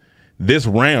 because this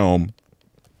realm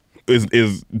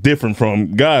is different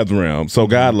from God's realm. So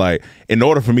God, like, in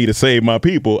order for me to save my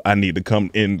people, I need to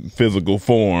come in physical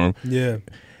form. Yeah.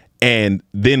 And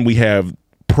then we have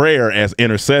prayer as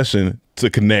intercession to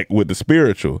connect with the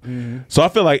spiritual. So I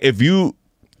feel like if you,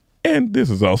 and this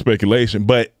is all speculation,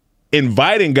 but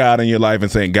inviting God in your life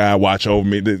and saying, God, watch over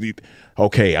me.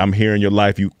 Okay, I'm here in your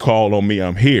life. You call on me,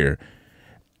 I'm here.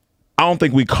 I don't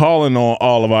think we calling on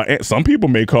all of our. Some people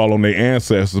may call on their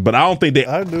ancestors, but I don't think they.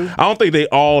 I don't think they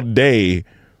all day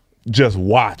just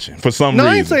watching for some reason.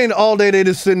 No, I ain't saying all day they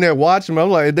just sitting there watching me. I'm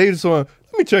like, they just want,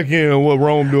 let me check in on what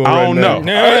Rome doing I right don't now.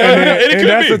 know. And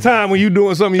that's the time when you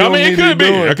doing something you don't need to be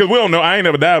doing. Because we don't know. I ain't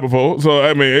never died before, so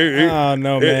I mean, I don't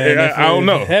know, man. I don't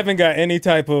know. Haven't got any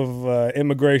type of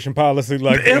immigration policy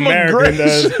like The American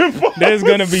does. immigration There's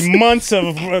gonna be months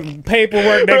of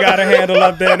paperwork they gotta handle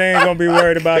up there. They ain't gonna be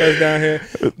worried about us down here.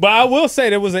 But I will say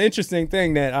there was an interesting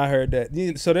thing that I heard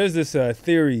that. So there's this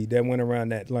theory that went around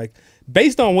that, like,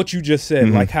 based on what you just said,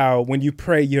 like how when you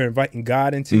pray, you're inviting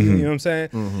God into you. You know what I'm saying?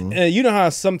 And you know how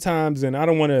sometimes, and I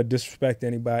don't want to disrespect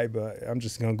anybody, but I'm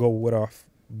just gonna go with off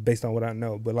based on what I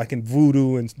know. But like in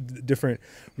voodoo and different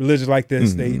religions like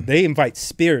this, they invite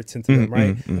spirits into them,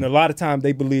 right? And a lot of times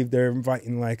they believe they're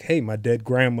inviting, like, hey, my dead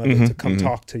grandmother to come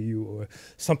talk to you, or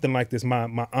something like this,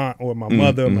 my aunt or my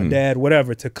mother, or my dad,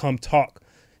 whatever, to come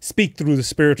speak through the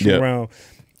spiritual realm.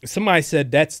 Somebody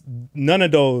said that's none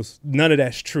of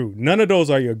that's true. None of those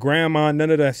are your grandma.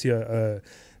 None of that's your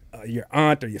your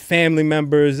aunt or your family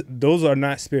members, those are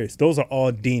not spirits. Those are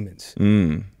all demons.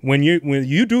 When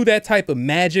you do that type of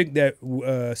magic, that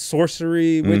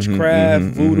sorcery, witchcraft,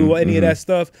 voodoo, any of that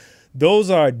stuff, those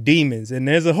are demons. And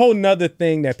there's a whole nother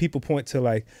thing that people point to,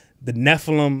 like the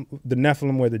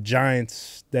Nephilim were the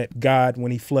giants that God,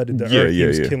 when he flooded the earth, he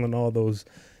was killing all those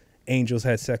angels,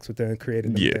 had sex with them and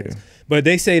created them things. But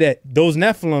they say that those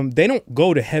Nephilim, they don't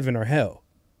go to heaven or hell.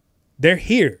 They're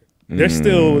here. They're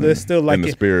still like in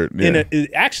the spirit.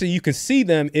 Actually, you can see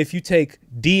them if you take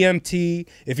DMT,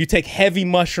 if you take heavy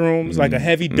mushrooms, like a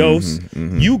heavy dose.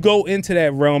 You go into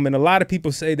that realm, and a lot of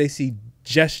people say they see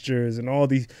gestures and all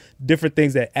these different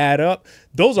things that add up.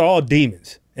 Those are all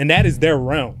demons, and that is their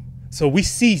realm. So we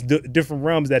see different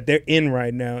realms that they're in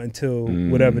right now until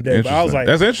whatever day. But I was like,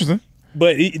 that's interesting.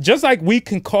 But just like we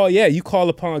can call, you call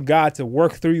upon God to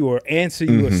work through you or answer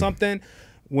you or something.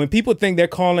 When people think they're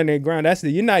calling their ground,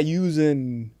 you're not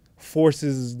using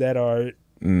forces that are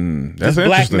that's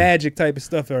black magic type of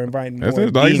stuff or inviting more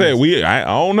demons. Like you said, I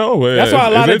don't know. That's why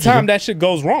a lot of the time that shit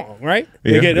goes wrong, right?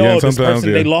 They get, this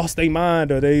person, they lost their mind,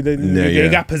 or they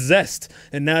got possessed,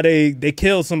 and now they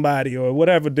killed somebody or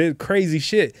whatever, did crazy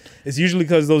shit. It's usually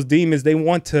because those demons, they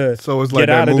want to get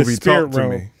out of the spirit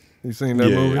realm. You seen that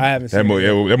movie? I haven't seen that movie.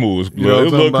 That movie was, you know it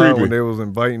was a little creepy. When they was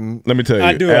inviting. Let me tell you,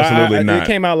 I do. absolutely not. It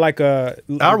came out like I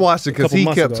watched it because he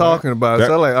kept talking about it.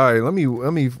 So I'm like, all right, let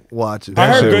me watch it. I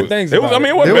heard good things. It was. I mean,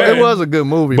 it wasn't bad. It was a good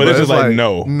movie, but it's just like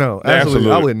no,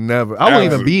 absolutely. I would never. I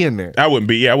wouldn't even be in there. I wouldn't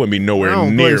be. I wouldn't be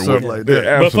nowhere near stuff like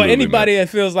that. But for anybody that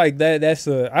feels like that,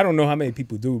 I don't know how many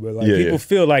people do, but like people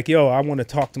feel like, yo, I want to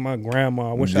talk to my grandma.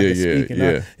 I wish I could speak,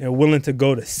 and willing to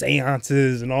go to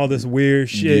seances and all this weird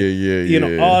shit. You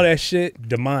know, all that shit.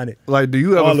 Demonic. Like, do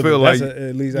you ever feel like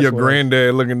your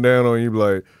granddad looking down on you,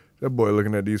 like, that boy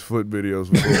looking at these foot videos?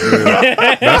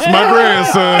 That's my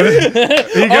grandson.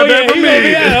 He got that from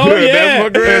me. That's my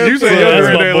grandson. You say your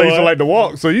granddad used to like to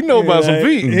walk, so you know about some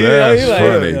feet. That's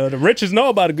funny. The riches know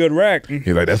about a good rack. He's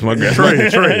like, that's my grandson.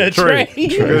 Trade.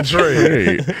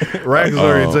 Rack is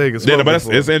already taken. But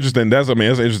it's interesting. That's an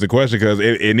interesting question because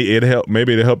it help.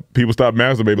 Maybe it help people stop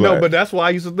masturbating. No, but that's why I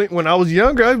used to think when I was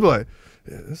younger, I'd be like,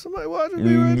 is somebody watching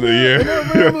me right now?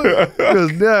 Yeah.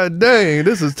 Because, god dang,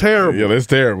 this is terrible. Yeah, that's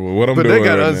terrible. What I'm doing. But they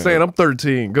got to understand, I'm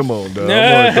 13. Come on, dog.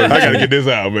 I got to get this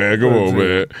out, man. Come on,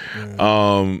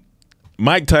 man.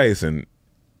 Mike Tyson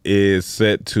is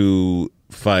set to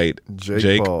fight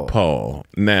Jake Paul.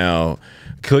 Now,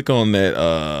 click on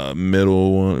that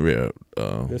middle one.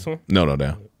 This one? No,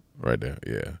 down. Right there,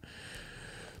 yeah.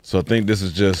 So I think this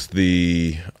is just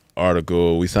the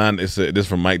article we signed. This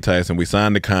from Mike Tyson. We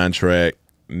signed the contract.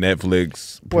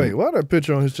 Netflix. Wait, why that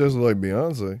picture on his chest look like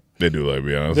Beyonce? They do like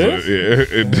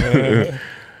Beyonce.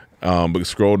 Yeah. But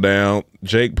scroll down.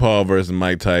 Jake Paul versus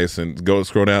Mike Tyson.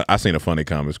 Scroll down. I seen a funny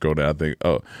comment. Scroll down. I think.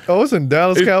 Oh, it's in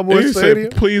Dallas Cowboys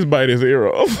Stadium. Said, please bite his ear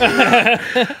off.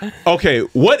 Okay,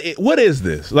 what is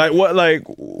this? Like what? Like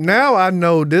now I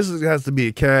know this has to be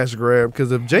a cash grab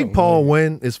because if Jake Paul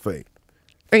win, it's fake.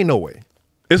 Ain't no way.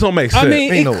 It don't make sense. I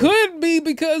mean, it could be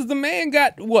because the man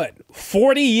got,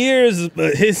 40 years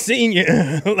his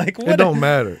senior. Like, what? It don't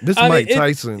matter. This is Mike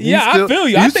Tyson. I feel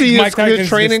you. I think see Mike Tyson's his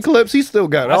training clips? He still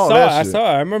got all that shit.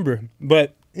 I remember.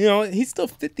 But, he's still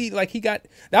 50. Like, that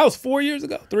was 4 years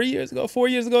ago, 3 years ago, 4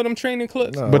 years ago, them training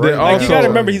clips. No, but then also, you got to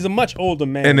remember, he's a much older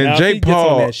man. And then now,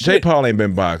 Jake Paul ain't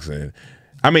been boxing.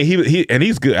 I mean,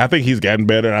 he's good. I think he's gotten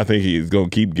better. I think he's going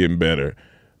to keep getting better.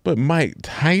 But Mike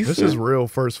Tyson, this is real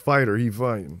first fighter he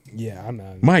fighting. Yeah, I'm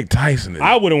not. Mike Tyson.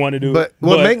 I wouldn't want to do it. But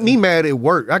what make me mad at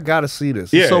work? I gotta see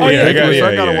this. Yeah, it's so ridiculous.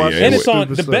 I gotta watch. And it's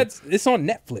on It's on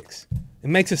Netflix. It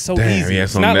makes it so easy. Yeah,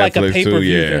 it's not like a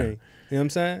pay-per-view thing. You know what I'm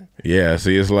saying? Yeah,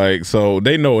 see, it's like, so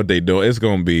they know what they do. It's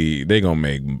gonna be, they gonna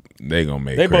make. They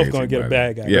both gonna get a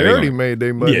bad guy. Yeah, they already made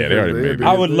their money. Yeah, they already made.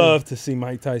 I would love to see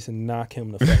Mike Tyson knock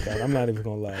him the fuck out. I'm not even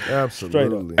gonna lie.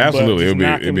 Absolutely, absolutely,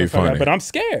 it'd be funny. But I'm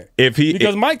scared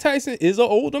because Mike Tyson is an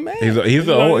older man. He's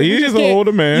an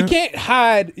older man. You can't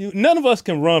hide. None of us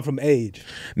can run from age.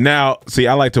 Now, see,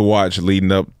 I like to watch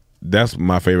leading up. That's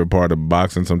my favorite part of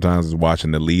boxing. Sometimes is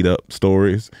watching the lead up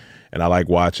stories. And I like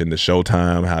watching the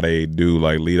Showtime, how they do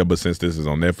like lead up. But since this is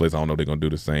on Netflix, I don't know if they're going to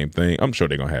do the same thing. I'm sure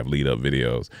they're going to have lead up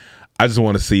videos. I just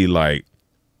want to see like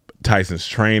Tyson's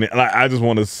training. Like, I just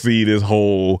want to see this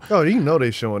whole. Oh, you know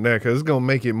they showing that because it's going to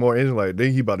make it more interesting. Like,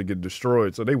 he about to get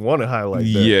destroyed. So they want to highlight that.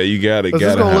 Yeah, you got it. It's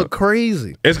going to look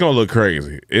crazy. It's going to look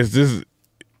crazy. It's just,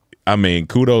 I mean,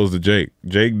 kudos to Jake.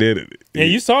 Jake did it. Yeah,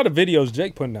 you saw the videos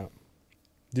Jake putting out.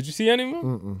 Did you see any of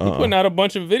them? He putting out a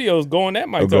bunch of videos going at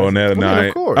Mike Tyson. Going at it,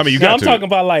 of course. I mean, you got I'm to. talking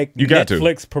about like you got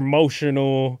Netflix to.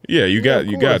 promotional. Yeah, you got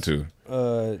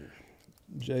to.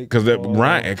 Because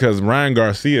Ryan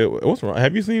Garcia, what's wrong?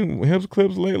 Have you seen his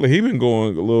clips lately? He been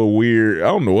going a little weird. I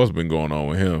don't know what's been going on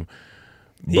with him.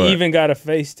 He even got a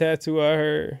face tattoo, I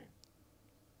heard.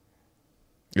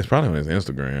 It's probably on his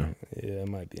Instagram. Yeah, it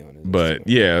might be on his But Instagram.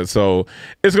 yeah, so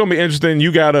it's gonna be interesting.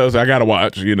 You got us. I gotta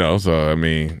watch. So I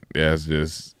mean, yeah, it's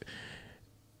just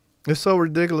so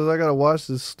ridiculous. I gotta watch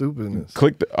this stupidness.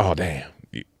 Click the. Oh damn.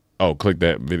 Oh, click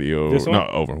that video. This one? No,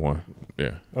 over one.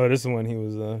 Yeah. Oh, this is when he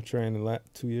was training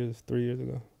 3 years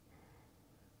ago.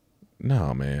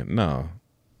 No, man. No.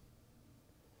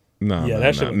 No, yeah, no,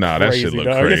 that shit no, that shit look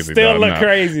dog. crazy. It still dog. look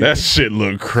crazy. That shit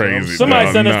look crazy. Somebody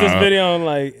dog. sent us this video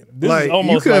and this is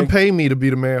almost you couldn't like pay me to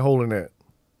be the man holding that.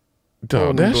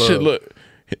 Dog, that shit look.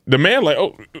 The man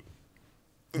oh.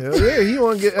 Hell yeah, he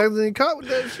want to get everything caught with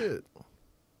that shit.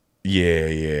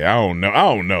 Yeah. I don't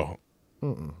know.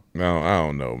 No, I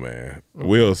don't know, man.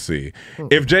 We'll see.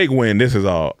 If Jake win, this is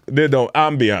all.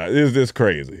 I'm be honest. This is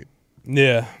crazy.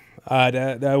 Yeah.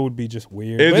 That would be just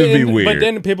weird. It'd just be weird. But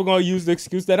then people gonna use the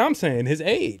excuse that I'm saying, his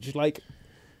age,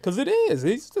 because it is.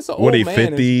 He's just an old What, he man.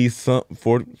 50 something?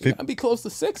 40? 50? I'd be close to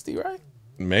 60, right?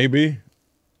 Maybe.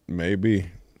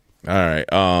 All right.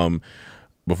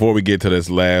 Before we get to this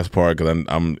last part, because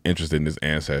I'm interested in this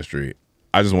ancestry,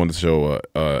 I just wanted to show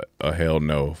a hell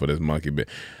no for this monkey bit.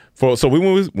 So when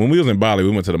we was in Bali,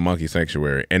 we went to the monkey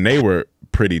sanctuary, and they were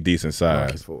pretty decent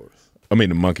size. I mean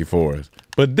the monkey forest.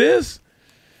 But this,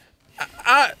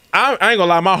 I ain't gonna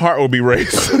lie, my heart will be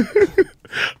racing.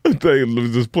 I'll tell you,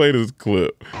 just play this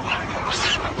clip.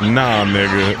 Nah,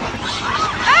 nigga.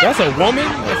 That's a woman?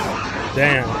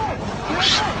 Damn.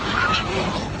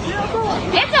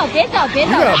 You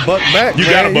gotta buck back. You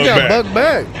man. gotta buck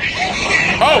back.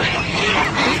 Oh!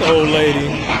 This old lady.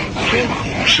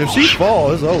 If she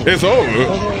falls, it's over. It's over.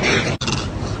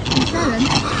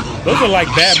 Those are like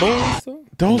baboons.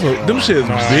 Those are them shit's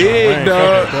big,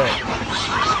 dog.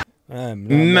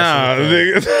 Nah,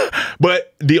 nigga.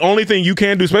 But the only thing you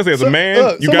can do, especially as a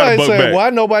man, you gotta buck back. Why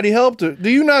nobody helped her? Do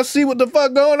you not see what the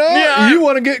fuck going on? Yeah, you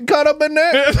want to get caught up in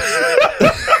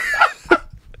that?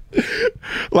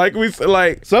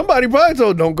 Somebody probably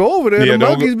told, don't go over there. Yeah, the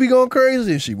monkeys be going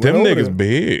crazy. And she went them over niggas there.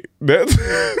 big. That's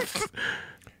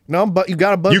No, but you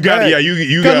gotta buck you got back. yeah,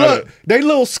 you got look, they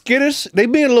little skittish. They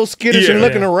being a little skittish and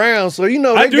looking around. So they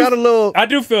got a little. I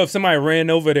do feel if somebody ran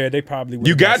over there, they probably would.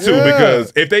 You got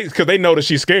to because they know that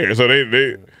she's scared. So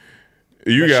they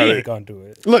you got she it. ain't gonna do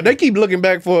it. Look, they keep looking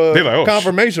back for They're like, oh,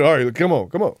 confirmation. All right, come on.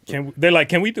 They're like,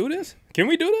 can we do this? Can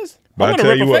we do this? But I I want to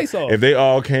tell rip you her what, face off. if they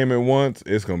all came at once,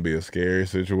 it's gonna be a scary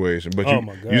situation. But Oh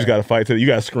my God. you just gotta fight you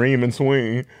gotta scream and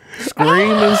swing.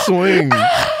 Scream and swing.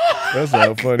 That's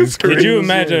not funny. Could you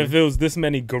imagine if it was this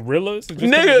many gorillas?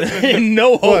 Nigga,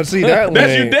 no hope. Well, see that that's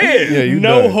lane. you dead. Yeah, you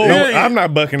No done. hope. I'm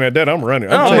not bucking at that. I'm running.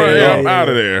 I'm out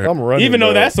of there. I'm running. Even though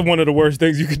dog. that's one of the worst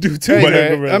things you could do too. Hey, with a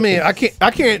man, gorilla. I mean, I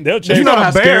can't. They'll chase You know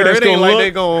how scary that's it ain't gonna like look?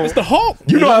 they gon' it's the Hulk.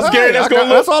 You know how scary that's gonna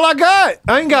look? That's all I got.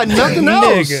 I ain't got nothing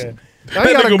else. Nigga. I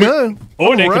ain't got a gun.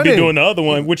 Or they could be running. doing the other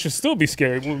one, which would still be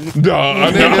scary.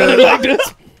 Nigga. Like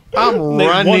this. I'm They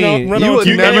running. run You on would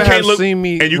you, never and you can't have look- seen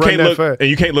me and you run can't that look fast. and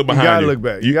you can't look behind You gotta you. look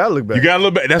back. You gotta look back. You gotta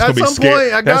look back. That's At gonna be some scary.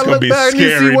 point, I That's gotta gonna look be back and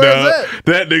see scary, where dog. it's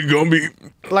That nigga gonna be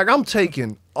Like I'm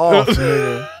taking off,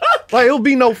 nigga. Like it'll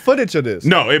be no footage of this.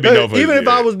 No, it'd be no footage, Even if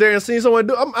yeah. I was there and seen someone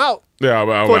do, I'm out. yeah. I'm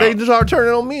Before they out. just start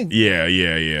turning on me. Yeah. I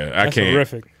That's can't.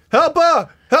 horrific. Help her!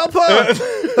 Help her!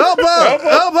 Help her!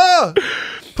 Help her!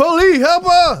 Police, help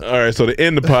her! All right, so to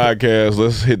end the podcast,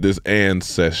 let's hit this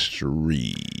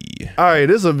ancestry. All right,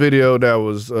 this is a video that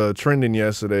was trending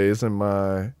yesterday. It's in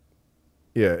my,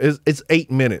 it's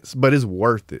 8 minutes, but it's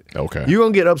worth it. Okay. You're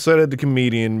gonna get upset at the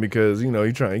comedian because you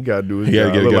gotta do his He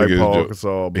gotta job. Look get like his Paul joke.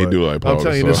 Gasol, He but do like Paul I'm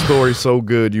telling you, Gasol. this story's so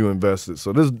good, you invested.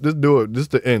 So this do it. This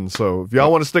the end. So if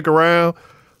y'all want to stick around,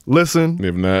 listen.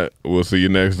 If not, we'll see you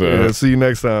next time. Yeah, see you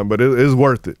next time. But it's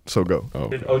worth it. So go. Oh.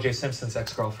 O.J. Simpson's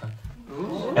ex-girlfriend.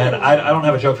 And I don't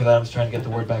have a joke for that. I'm just trying to get the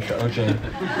word back to O.J.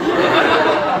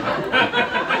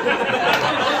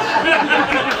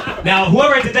 Now,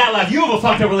 whoever did that laugh, you have a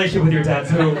fucked up relationship with your dad,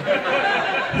 too.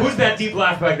 Who's that deep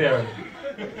laugh back there?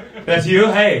 That's you?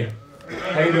 Hey.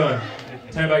 How you doing?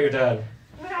 Tell me about your dad.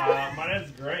 My dad's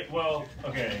great. Well,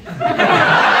 okay.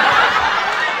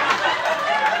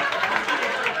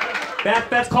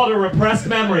 That's called a repressed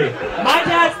memory. My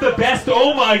dad's the best.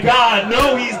 Oh my God.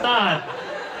 No, he's not.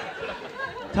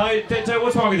 Tell me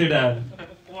what's wrong with your dad?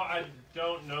 Well, I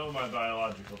don't know my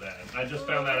biological dad. I just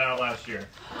found that out last year.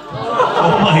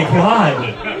 Oh my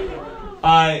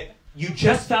God. You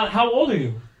just found. How old are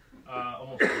you?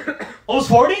 Almost 40. Almost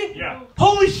 40? Yeah.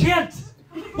 Holy shit!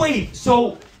 Wait.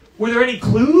 So, were there any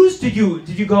clues? Did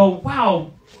you go?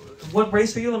 Wow. what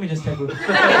race are you? Let me just take a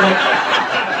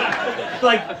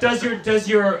like, does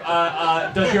your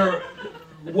how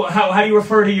do you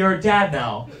refer to your dad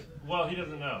now? Well, he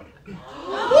doesn't know.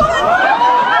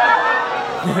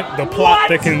 The plot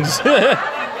thickens. It's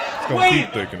gonna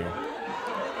keep thickening.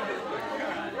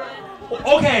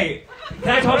 Okay, can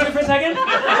I talk to you for a second?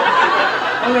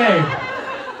 Okay.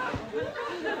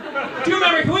 Do you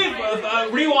remember, can we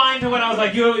rewind to when I was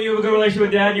like, you have a good relationship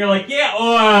with Dad? And you're like, yeah,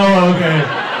 oh, okay.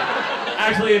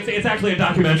 Actually, it's actually a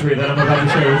documentary that I'm about to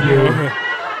share with you.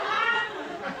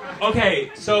 Okay,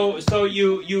 so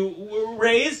you were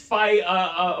raised by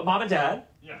a mom and dad.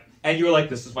 Yeah. And you were like,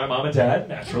 this is my mom and dad,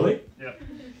 naturally. Yeah.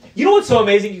 You know what's so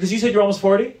amazing? Because you said you're almost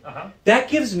 40? Uh-huh. That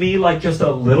gives me like just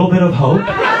a little bit of hope.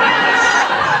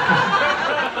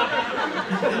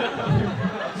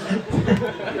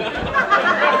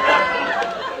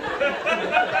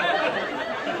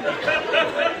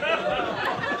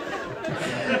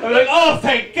 I'm like, oh,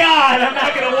 thank God, I'm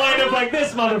not gonna wind up like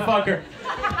this motherfucker.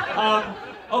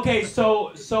 Okay,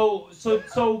 so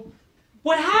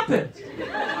what happened?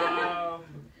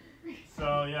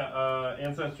 So yeah,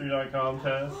 ancestry.com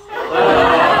test.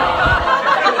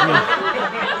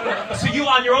 So you,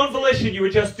 on your own volition, you were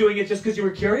just doing it just because you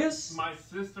were curious? My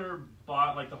sister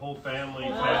bought like the whole family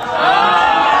test.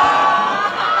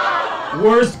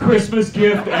 Worst Christmas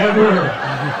gift ever.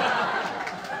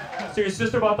 So your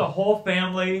sister bought the whole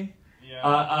family,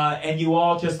 and you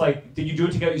all just like, did you do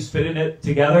it together? You spit in it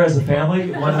together as a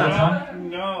family, one at a time?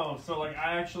 No, so like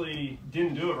I actually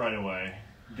didn't do it right away.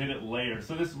 Did it later.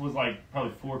 So this was like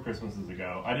probably 4 Christmases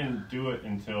ago. I didn't do it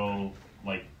until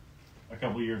like a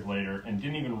couple years later, and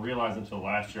didn't even realize until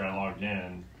last year I logged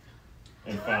in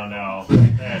and found out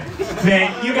that...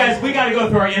 Man, you guys, we gotta go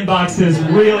through our inboxes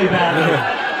really badly.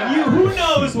 Who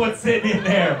knows what's sitting in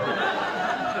there?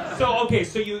 So okay,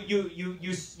 so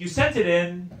you sent it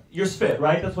in your spit,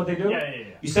 right? That's what they do? Yeah.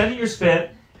 You sent in your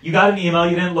spit, you got an email,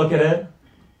 you didn't look at it,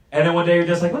 and then one day you're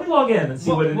just like, let me log in and see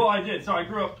what it is. Well, I did. So I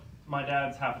grew up, my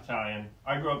dad's half Italian.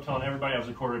 I grew up telling everybody I was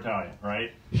a quarter Italian,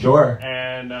 right? Sure.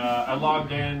 And I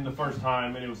logged in the first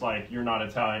time, and it was like, you're not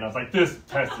Italian. I was like, this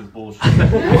test is bullshit.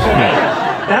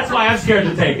 That's why I'm scared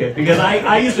to take it, because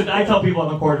I tell people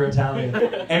I'm a quarter Italian.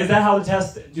 And is that how the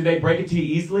test, do they break it to you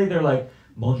easily? They're like,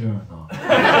 buongiorno.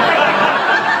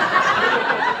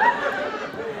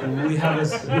 we have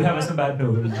some bad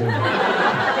news.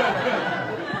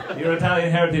 Your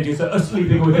Italian heritage is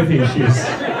sleeping with the fishes.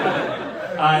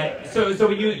 So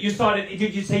when you saw it,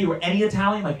 did you say you were any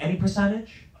Italian, like any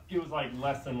percentage? It was like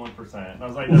less than 1%. I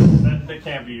was like, that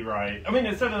can't be right. I mean,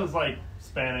 it said it was like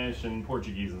Spanish and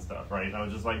Portuguese and stuff, right? And I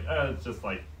was just like, it's just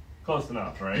like close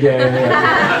enough, right?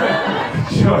 Yeah.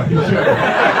 Sure.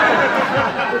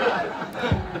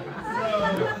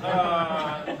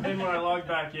 Then when I logged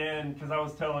back in, because I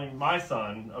was telling my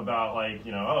son about like,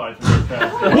 I took this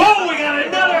test. Whoa, we got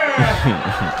another!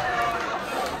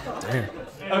 Damn.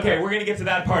 Okay, we're gonna get to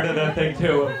that part of the thing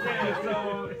too.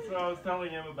 So I was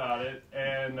telling him about it,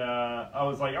 and I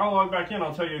was like, I'll log back in,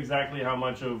 I'll tell you exactly how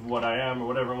much of what I am or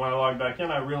whatever. And when I logged back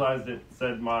in, I realized it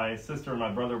said my sister and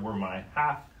my brother were my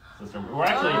half-sister. Well,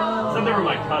 actually, it said they were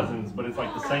my cousins, but it's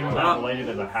like the same amount related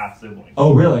as a half-sibling.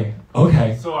 Oh, really?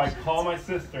 Okay. So I call my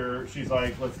sister, she's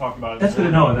like, let's talk about it. That's good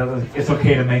to know. It's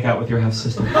okay to make out with your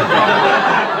half-sister.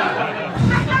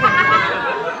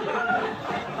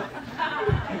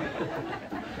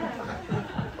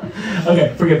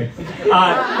 Okay, forgive me.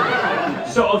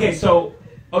 So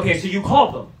you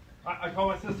called them. I call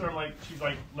my sister, she's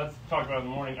like, let's talk about it in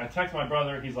the morning. I text my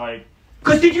brother, he's like...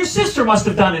 Because your sister must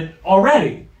have done it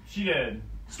already. She did.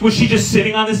 Was she just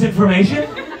sitting on this information?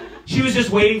 She was just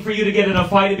waiting for you to get in a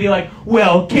fight and be like,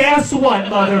 well, guess what,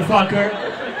 motherfucker?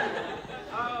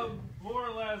 More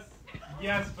or less,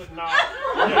 yes, but not.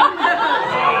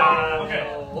 Yeah. Okay.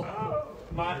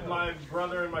 My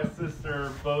brother and my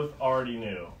sister both already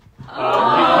knew.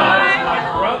 Because my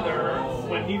brother,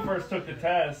 when he first took the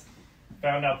test,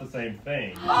 found out the same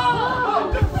thing.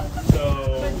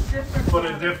 So, but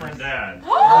a different dad. Oh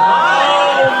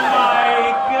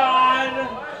my God!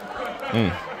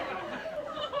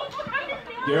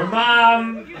 Your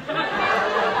mom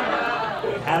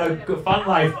had a good, fun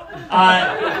life.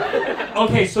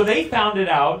 Okay, so they found it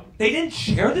out. They didn't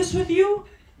share this with you?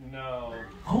 No.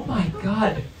 Oh my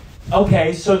God.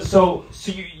 Okay, so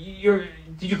you're.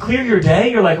 Did you clear your day?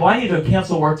 You're like, well, I need to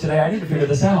cancel work today. I need to figure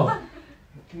this out.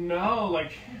 No,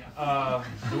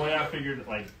 the way I figured,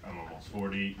 I'm almost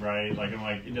 40, right? I'm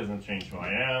like, it doesn't change who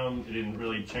I am. It didn't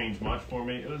really change much for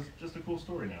me. It was just a cool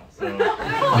story now. So.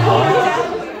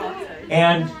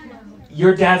 And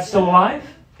your dad's still alive?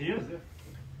 He is. Yeah.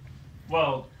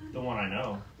 Well, The one I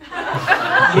know.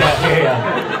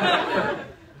 Yeah.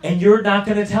 And you're not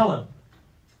going to tell him?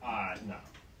 No.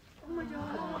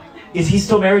 Is he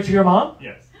still married to your mom?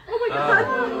 Yes.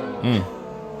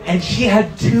 And she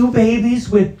had 2 babies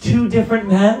with 2 different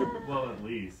men? Well, at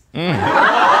least.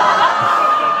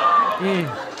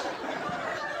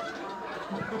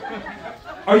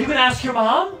 Are you going to ask your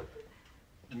mom?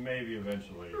 Maybe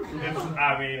eventually.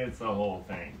 I mean, it's a whole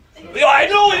thing. So. I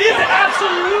know it is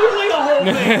absolutely a whole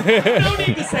thing. No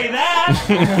need to say that.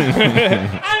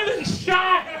 I'm in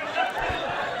shock.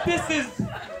 This is...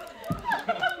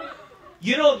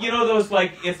 You know those,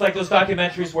 like, it's like those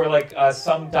documentaries where, like,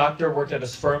 some doctor worked at a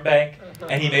sperm bank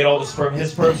and he made all the sperm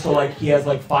his sperm, so, like, he has,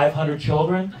 like, 500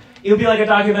 children? It would be like a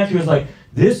documentary was like,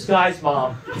 this guy's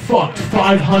mom fucked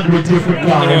 500 different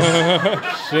guys.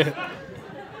 Shit.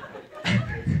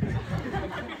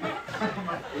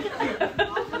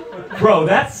 Bro,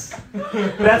 that's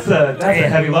a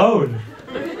heavy load.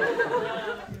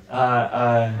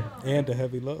 And a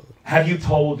heavy load. Have you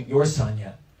told your son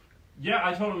yet? Yeah,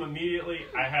 I told him immediately.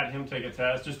 I had him take a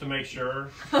test just to make sure.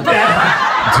 That's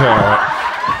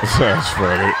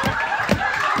funny.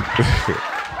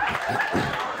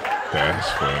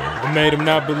 That's funny. It made him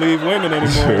not believe women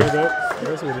anymore.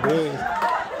 That's what it is.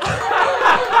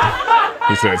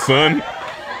 He said, son.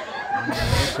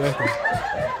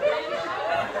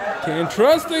 Can't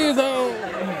trust these hoes.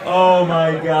 Oh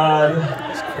my God.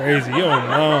 It's crazy. You don't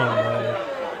know, man.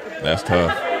 That's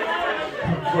tough.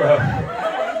 Bro.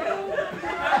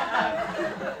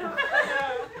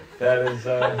 That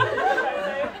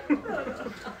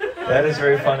is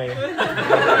very funny.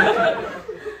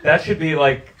 That should be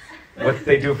like what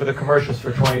they do for the commercials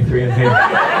for 23andMe.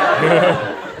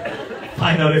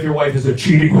 Find out if your wife is a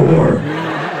cheating whore.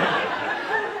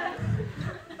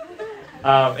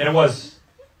 And it was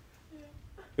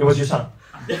your son.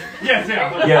 Yes,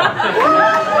 yeah.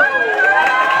 Yeah.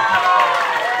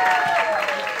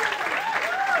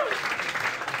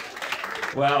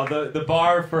 Wow, the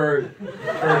bar for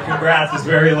congrats is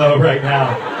very low right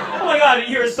now. Oh my God,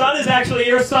 your son is actually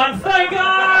your son. Thank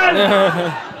God!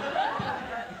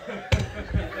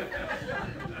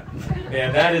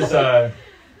 Man, that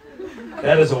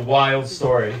is a wild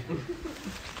story.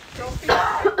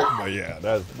 But yeah,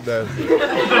 that's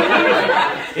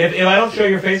If I don't show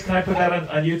your face, can I put that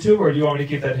on YouTube, or do you want me to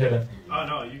keep that hidden? Oh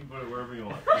no, you can put it wherever you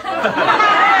want.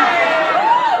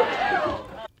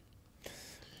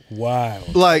 Wow.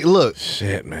 like, look.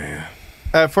 Shit, man.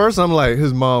 At first, I'm like,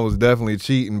 his mom was definitely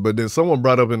cheating, but then someone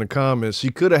brought up in the comments, she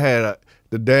could have had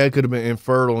the dad could have been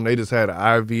infertile, and they just had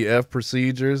IVF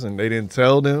procedures, and they didn't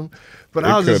tell them. But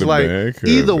I was just like,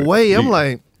 either way, I'm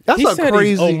like, that's he said crazy.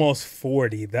 He's almost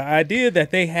 40. The idea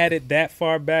that they had it that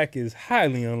far back is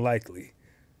highly unlikely.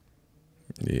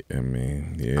 Yeah, I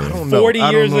mean, yeah. I don't know. 40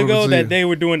 I don't years know ago what that to they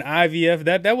were doing IVF,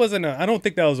 that wasn't I don't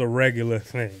think that was a regular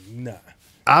thing. Nah.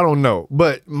 I don't know.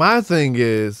 But my thing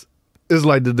is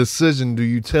like the decision, do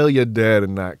you tell your dad or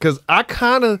not? Because I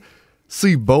kind of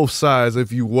see both sides.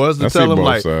 If you was to tell him,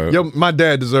 like, yo, my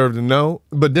dad deserved to know.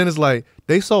 But then it's like,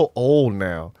 they so old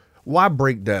now. Why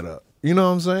break that up? You know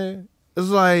what I'm saying? It's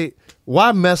like,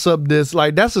 why mess up this?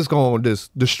 Like, that's just going to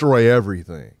destroy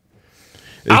everything.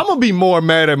 I'm going to be more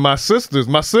mad at my sisters,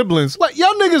 my siblings. Like,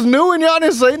 y'all niggas knew and y'all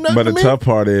didn't say nothing But to the me. tough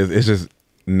part is, it's just,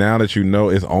 now that you know,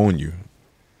 it's on you.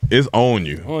 It's on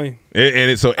you. Oy. I'm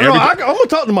going to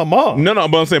talk to my mom. No,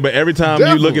 but I'm saying, but every time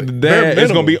you look at the dad,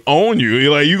 it's going to be on you.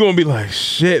 You're going to be like,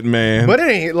 shit, man. But it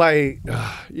ain't like,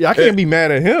 I can't be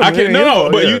mad at him. I can't,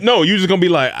 you just going to be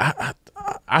like,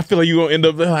 I feel like you're going to end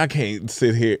up, I can't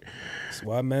sit here. That's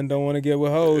why men don't want to get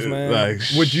with hoes, man. Like,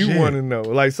 what you want to know?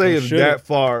 Like, say it's that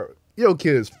far, your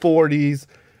kid's 40s,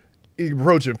 he's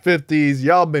approaching 50s,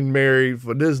 y'all been married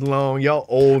for this long, y'all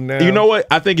old now. You know what?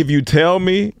 I think if you tell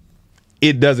me,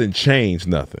 it doesn't change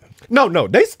nothing. No,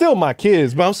 they still my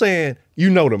kids, but I'm saying, you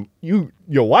know them,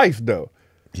 your wife though.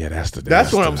 Yeah,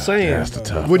 that's what I'm saying. That's the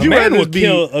tough. Would you rather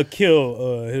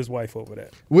kill his wife over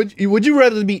that? Would you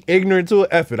rather be ignorant to it?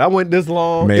 Eff it, I went this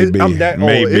long. Maybe. I'm that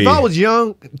old. If I was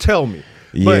young, tell me.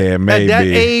 But yeah, maybe. At that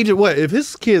age, what if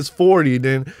his kid's 40?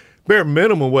 Then bare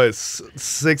minimum, what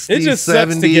 60? It just 70s?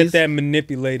 sucks to get that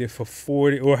manipulated for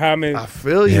 40 or how many? I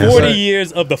feel you. 40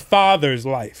 years of the father's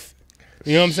life.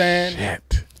 You know what I'm saying?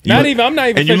 Shit. I'm not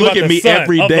even. And you look at me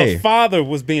every day. The father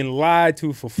was being lied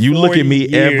to for 40 You look at me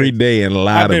years. every day and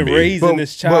lie to me. I've been raising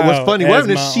this child. But what's funny, what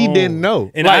if she didn't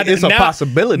know? And like, it's a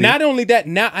possibility. Not only that,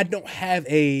 now I don't have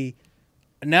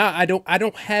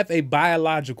a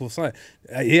biological son.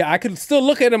 Yeah, I could still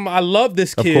look at him. I love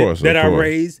this kid that I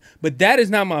raised, but that is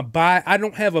not my I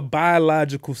don't have a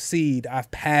biological seed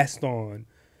I've passed on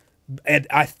and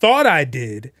I thought I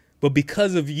did, but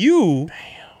because of you,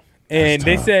 and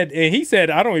they said, and he said,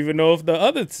 I don't even know if the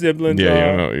other siblings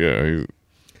are.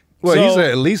 Well, he So-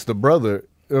 said at least the brother.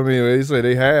 I mean, he said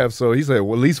they have. So he said,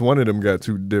 well, at least one of them got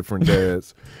 2 different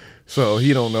dads. So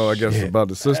he don't know, I guess, about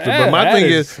the sister. But my That thing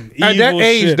is is, some at that evil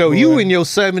age shit, though, boy. you in your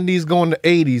 70s going to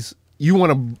 80s, you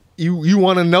want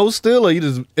to know still, or you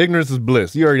just ignorance is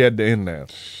bliss? You already at the end now.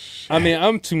 I mean,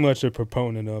 I'm too much a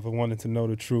proponent of wanting to know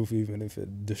the truth, even if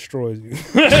it destroys you.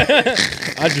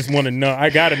 I just want to know. I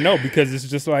gotta know because it's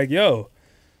just like, yo,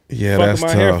 Yeah, fuck that's am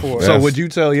I here tough. for? So would you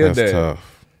tell your that's dad? tough.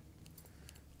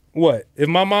 What if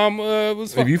my mom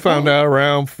was? If you found out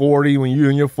around 40, when you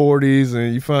in your 40s,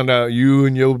 and you found out you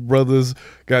and your brothers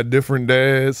got different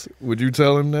dads, would you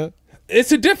tell him that?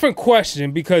 It's a different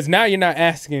question because now you're not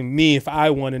asking me if I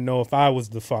want to know if I was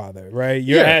the father, right?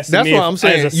 You're asking that's me what if, I'm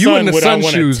saying. as a You son, in the would son's I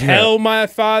want shoes to now. tell my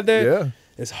father? Yeah.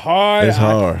 It's hard. It's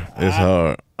hard. It's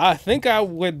hard. I think I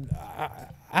would.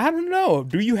 I don't know.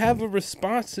 Do you have a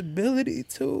responsibility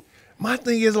to? My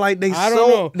thing is like I don't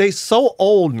know. they so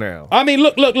old now. I mean,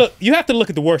 look. You have to look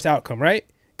at the worst outcome, right?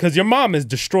 Because your mom has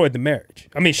destroyed the marriage.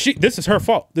 I mean, this is her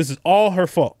fault. This is all her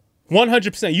fault.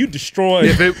 100%. You destroyed.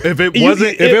 If it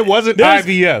wasn't there's-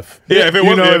 IVF, Yeah, if it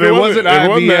wasn't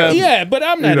IVF, Yeah, but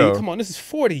I'm not. You know. Even, come on, this is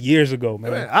 40 years ago,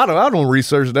 man. I don't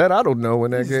research that. I don't know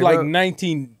when that This came is like out.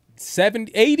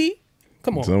 1970, 80.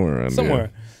 Come on, Somewhere around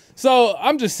there. So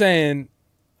I'm just saying,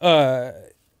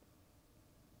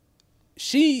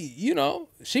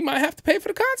 she might have to pay for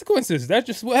the consequences. That's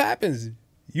just what happens.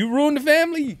 You ruin the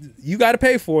family, you got to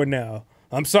pay for it now.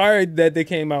 I'm sorry that they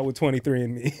came out with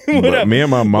 23andMe. But me and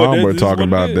my mom were talking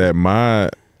about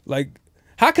that. Like,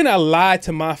 how can I lie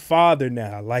to my father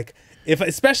now? Like,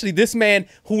 especially this man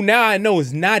who now I know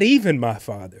is not even my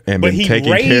father, And but been he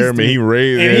taking raised care of me. He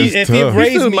raised me. and It's if he tough.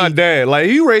 raised This is me, my dad. Like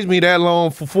he raised me that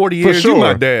long for 40 years. sure. You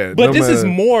my dad. but No this is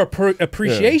matter- more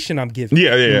appreciation I'm giving.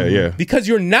 Yeah. Because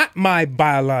you're not my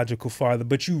biological father,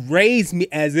 but you raised me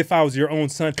as if I was your own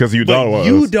son. 'Cause you but thought it was.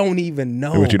 you don't even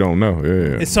know. What you don't know.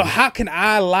 Yeah. And so how can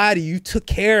I lie to you? You took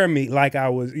care of me like I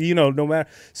was, no matter.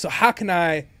 So how can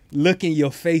I look in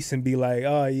your face and be like,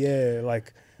 oh yeah,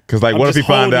 like. Because like, I'm what if just he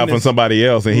find holding out from this somebody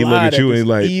else and he look lie at you that and he's this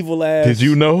like, evil ass. did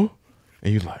you know?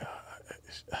 And you like,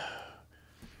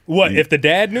 What if the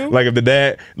dad knew? like if the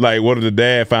dad, like what if the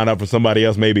dad found out from somebody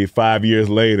else maybe 5 years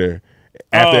later,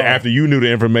 after you knew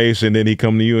the information, then he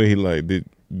come to you and he like, did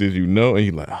you know? And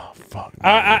you like, oh fuck.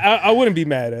 I wouldn't be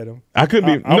mad at him. I could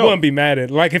be. I wouldn't be mad at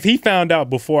him. Like if he found out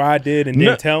before I did and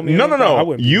didn't tell me. No. I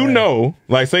wouldn't be You mad. know,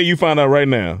 like say you find out right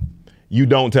now, you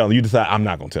don't tell him. You decide I'm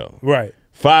not gonna tell him. Right.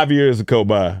 5 years go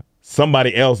by.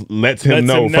 Somebody else lets him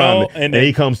know, finally, and then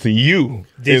he comes to you.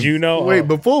 Did you know? Wait,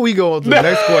 before we go on to the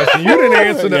next question, you didn't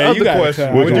answer the Yeah, you other gotta question.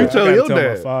 tell- Would I you gotta tell your my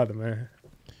dad? father, man.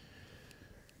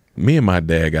 Me and my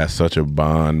dad got such a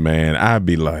bond, man. I'd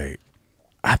be like,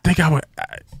 I think I would.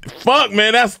 Fuck,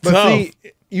 man, that's But tough. see,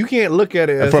 you can't look at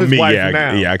it as From his me, wife yeah,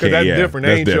 now. yeah, I 'cause can't, that's yeah, different.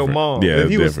 that's Ain't your different. mom. Yeah, if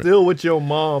he that's was different. still with your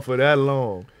mom for that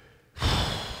long,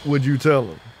 would you tell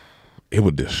him? It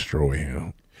would destroy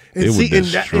him. And It see, would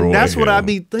and destroy that's what I him.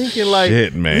 be thinking. Like,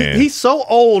 Shit, man. he's so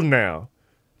old now.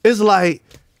 It's like,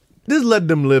 just let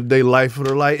them live their life for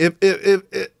their life. If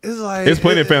it's like, There's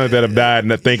plenty of families that have died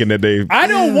not thinking that they. I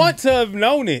don't want to have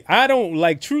known it. I don't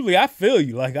truly. I feel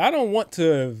you. Like I don't want to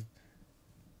have.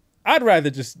 I'd rather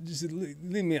just leave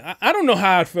me. I don't know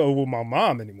how I'd feel with my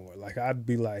mom anymore. Like I'd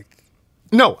be like,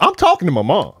 no, I'm talking to my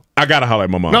mom. I gotta holler at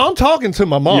my mom. No, I'm talking to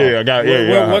my mom. Yeah, I got.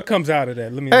 Yeah. what comes out of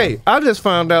that? Let me. Hey, I just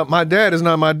found out my dad is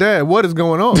not my dad. What is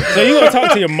going on? So you gonna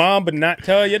talk to your mom but not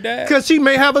tell your dad? Because she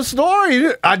may have a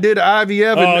story. I did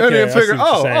IVF and okay, then I figure, see what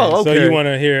you're saying. okay. So you want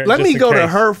to hear? Let just me in go to case.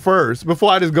 her first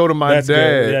before I just go to my That's dad.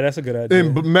 good. Yeah, that's a good idea.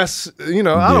 And mess, I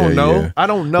don't know. yeah. I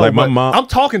don't know. Like my but mom- I'm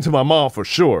talking to my mom for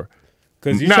sure.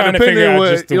 Because you're Now, trying to depending figure on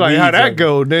out just the like how weeds that of it.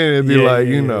 go, then it'd be Yeah, like,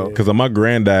 yeah, Because on my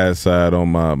granddad's side, on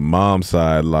my mom's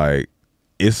side, like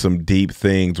it's some deep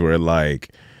things where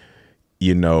like,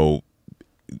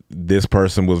 this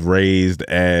person was raised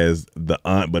as the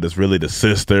aunt, but it's really the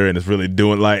sister, and it's really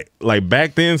doing like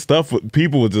back then stuff.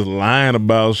 People were just lying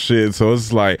about shit. So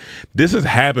it's like this has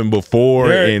happened before.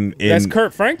 That's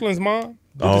Kurt Franklin's mom.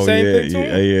 Did the Oh same yeah, thing to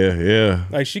him? yeah.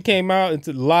 Like she came out and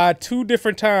lied 2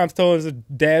 different times, told us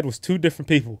that dad was 2 different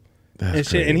people. And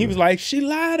shit, and he was like, "She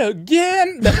lied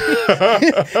again." He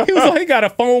was like, he got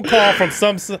a phone call from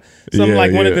some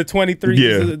like one of the 23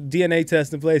 DNA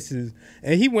testing places,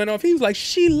 and he went off. He was like,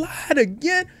 "She lied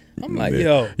again." I'm like,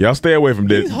 yo, y'all stay away from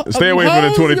this. Stay away from the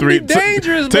hoes can 23. be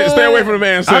dangerous, Stay away from the I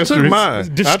ancestors. took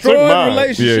mine. destroying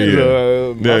relationships,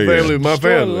 My destroying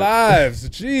family. lives.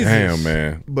 Jesus, Damn,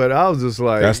 man. But I was just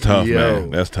like, That's tough, yo.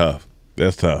 man. That's tough.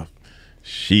 That's tough.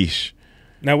 Sheesh.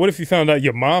 Now, what if you found out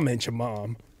your mom ain't your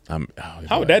mom?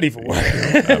 How would that even work?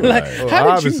 Like,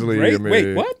 how did you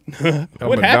wait, what? I'm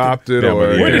What adopted, happened?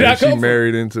 or Where did I she come from?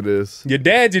 married into this? Your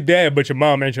dad's your dad, but your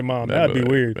mom ain't your mom. That'd be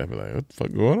weird. That'd be like, what the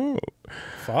fuck going on?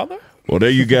 Father? Well, there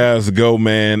you guys go,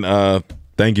 man.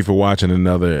 Thank you for watching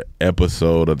another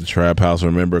episode of the Trap House.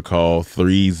 Remember, call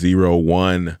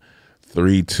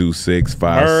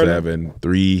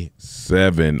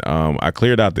 301-326-5737. I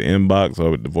cleared out the inbox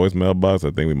or the voicemail box.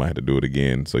 I think we might have to do it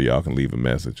again so y'all can leave a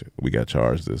message. We got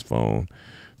charged this phone.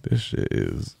 This shit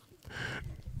is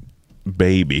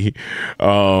baby.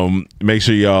 Make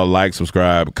sure y'all like,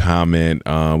 subscribe, comment.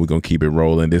 We're gonna keep it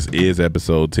rolling. This is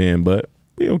episode 10, but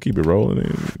we gonna keep it rolling,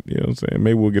 and you know what I'm saying?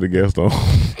 Maybe we'll get a guest on.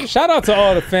 Shout out to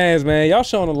all the fans, man. Y'all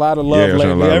showing a lot of love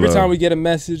lately. Every time we get a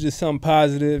message, it's something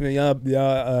positive, and y'all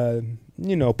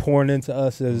you know, pouring into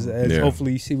us as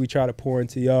hopefully you see we try to pour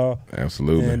into y'all.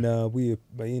 Absolutely. And we,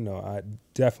 you know, I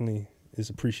definitely is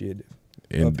appreciative.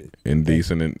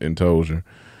 Indecent enclosure.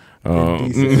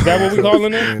 Is that what we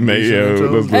calling it?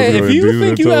 Hey, if you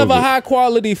think you have a high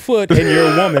quality foot and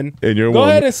you're a woman, go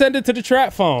ahead and send it to the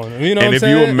trap phone. You know, and what if I'm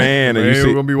you saying? a man, and you see,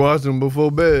 we're gonna be watching them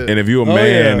before bed. And if you a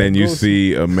man and you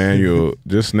see a manual,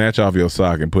 just snatch off your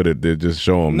sock and put it there. Just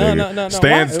show them. No.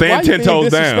 Stand 10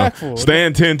 toes down.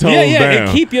 Stand 10 toes down.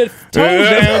 And keep your toes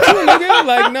down too, nigga.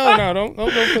 Like don't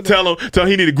put that. Tell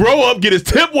him he need to grow up, get his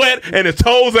tip wet and his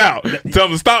toes out. Tell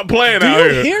him to stop playing out here.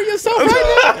 Do you hear yourself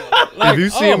right now? Like, if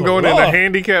you see him going in a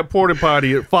handicap porta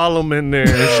potty, follow him in there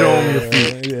and show him your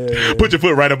feet. Yeah. Put your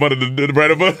foot right up under the door.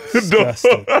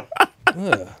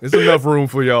 There's enough room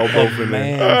for y'all both in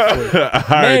there.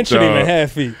 Man shouldn't even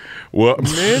have feet. Well,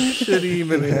 men should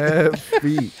even have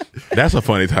feet. That's a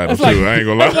funny title too. Like, I ain't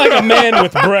gonna lie. That's like a man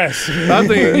with breasts. I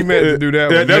think he meant to do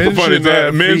that. That's a funny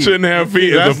title. Men shouldn't have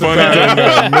feet. It's a funny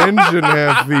title. Men shouldn't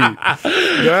have feet.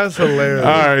 That's hilarious.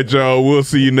 All right, y'all. We'll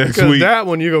see you next week. That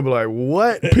one you're gonna be like,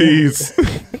 what? Peace.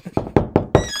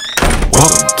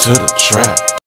 Welcome to the trap.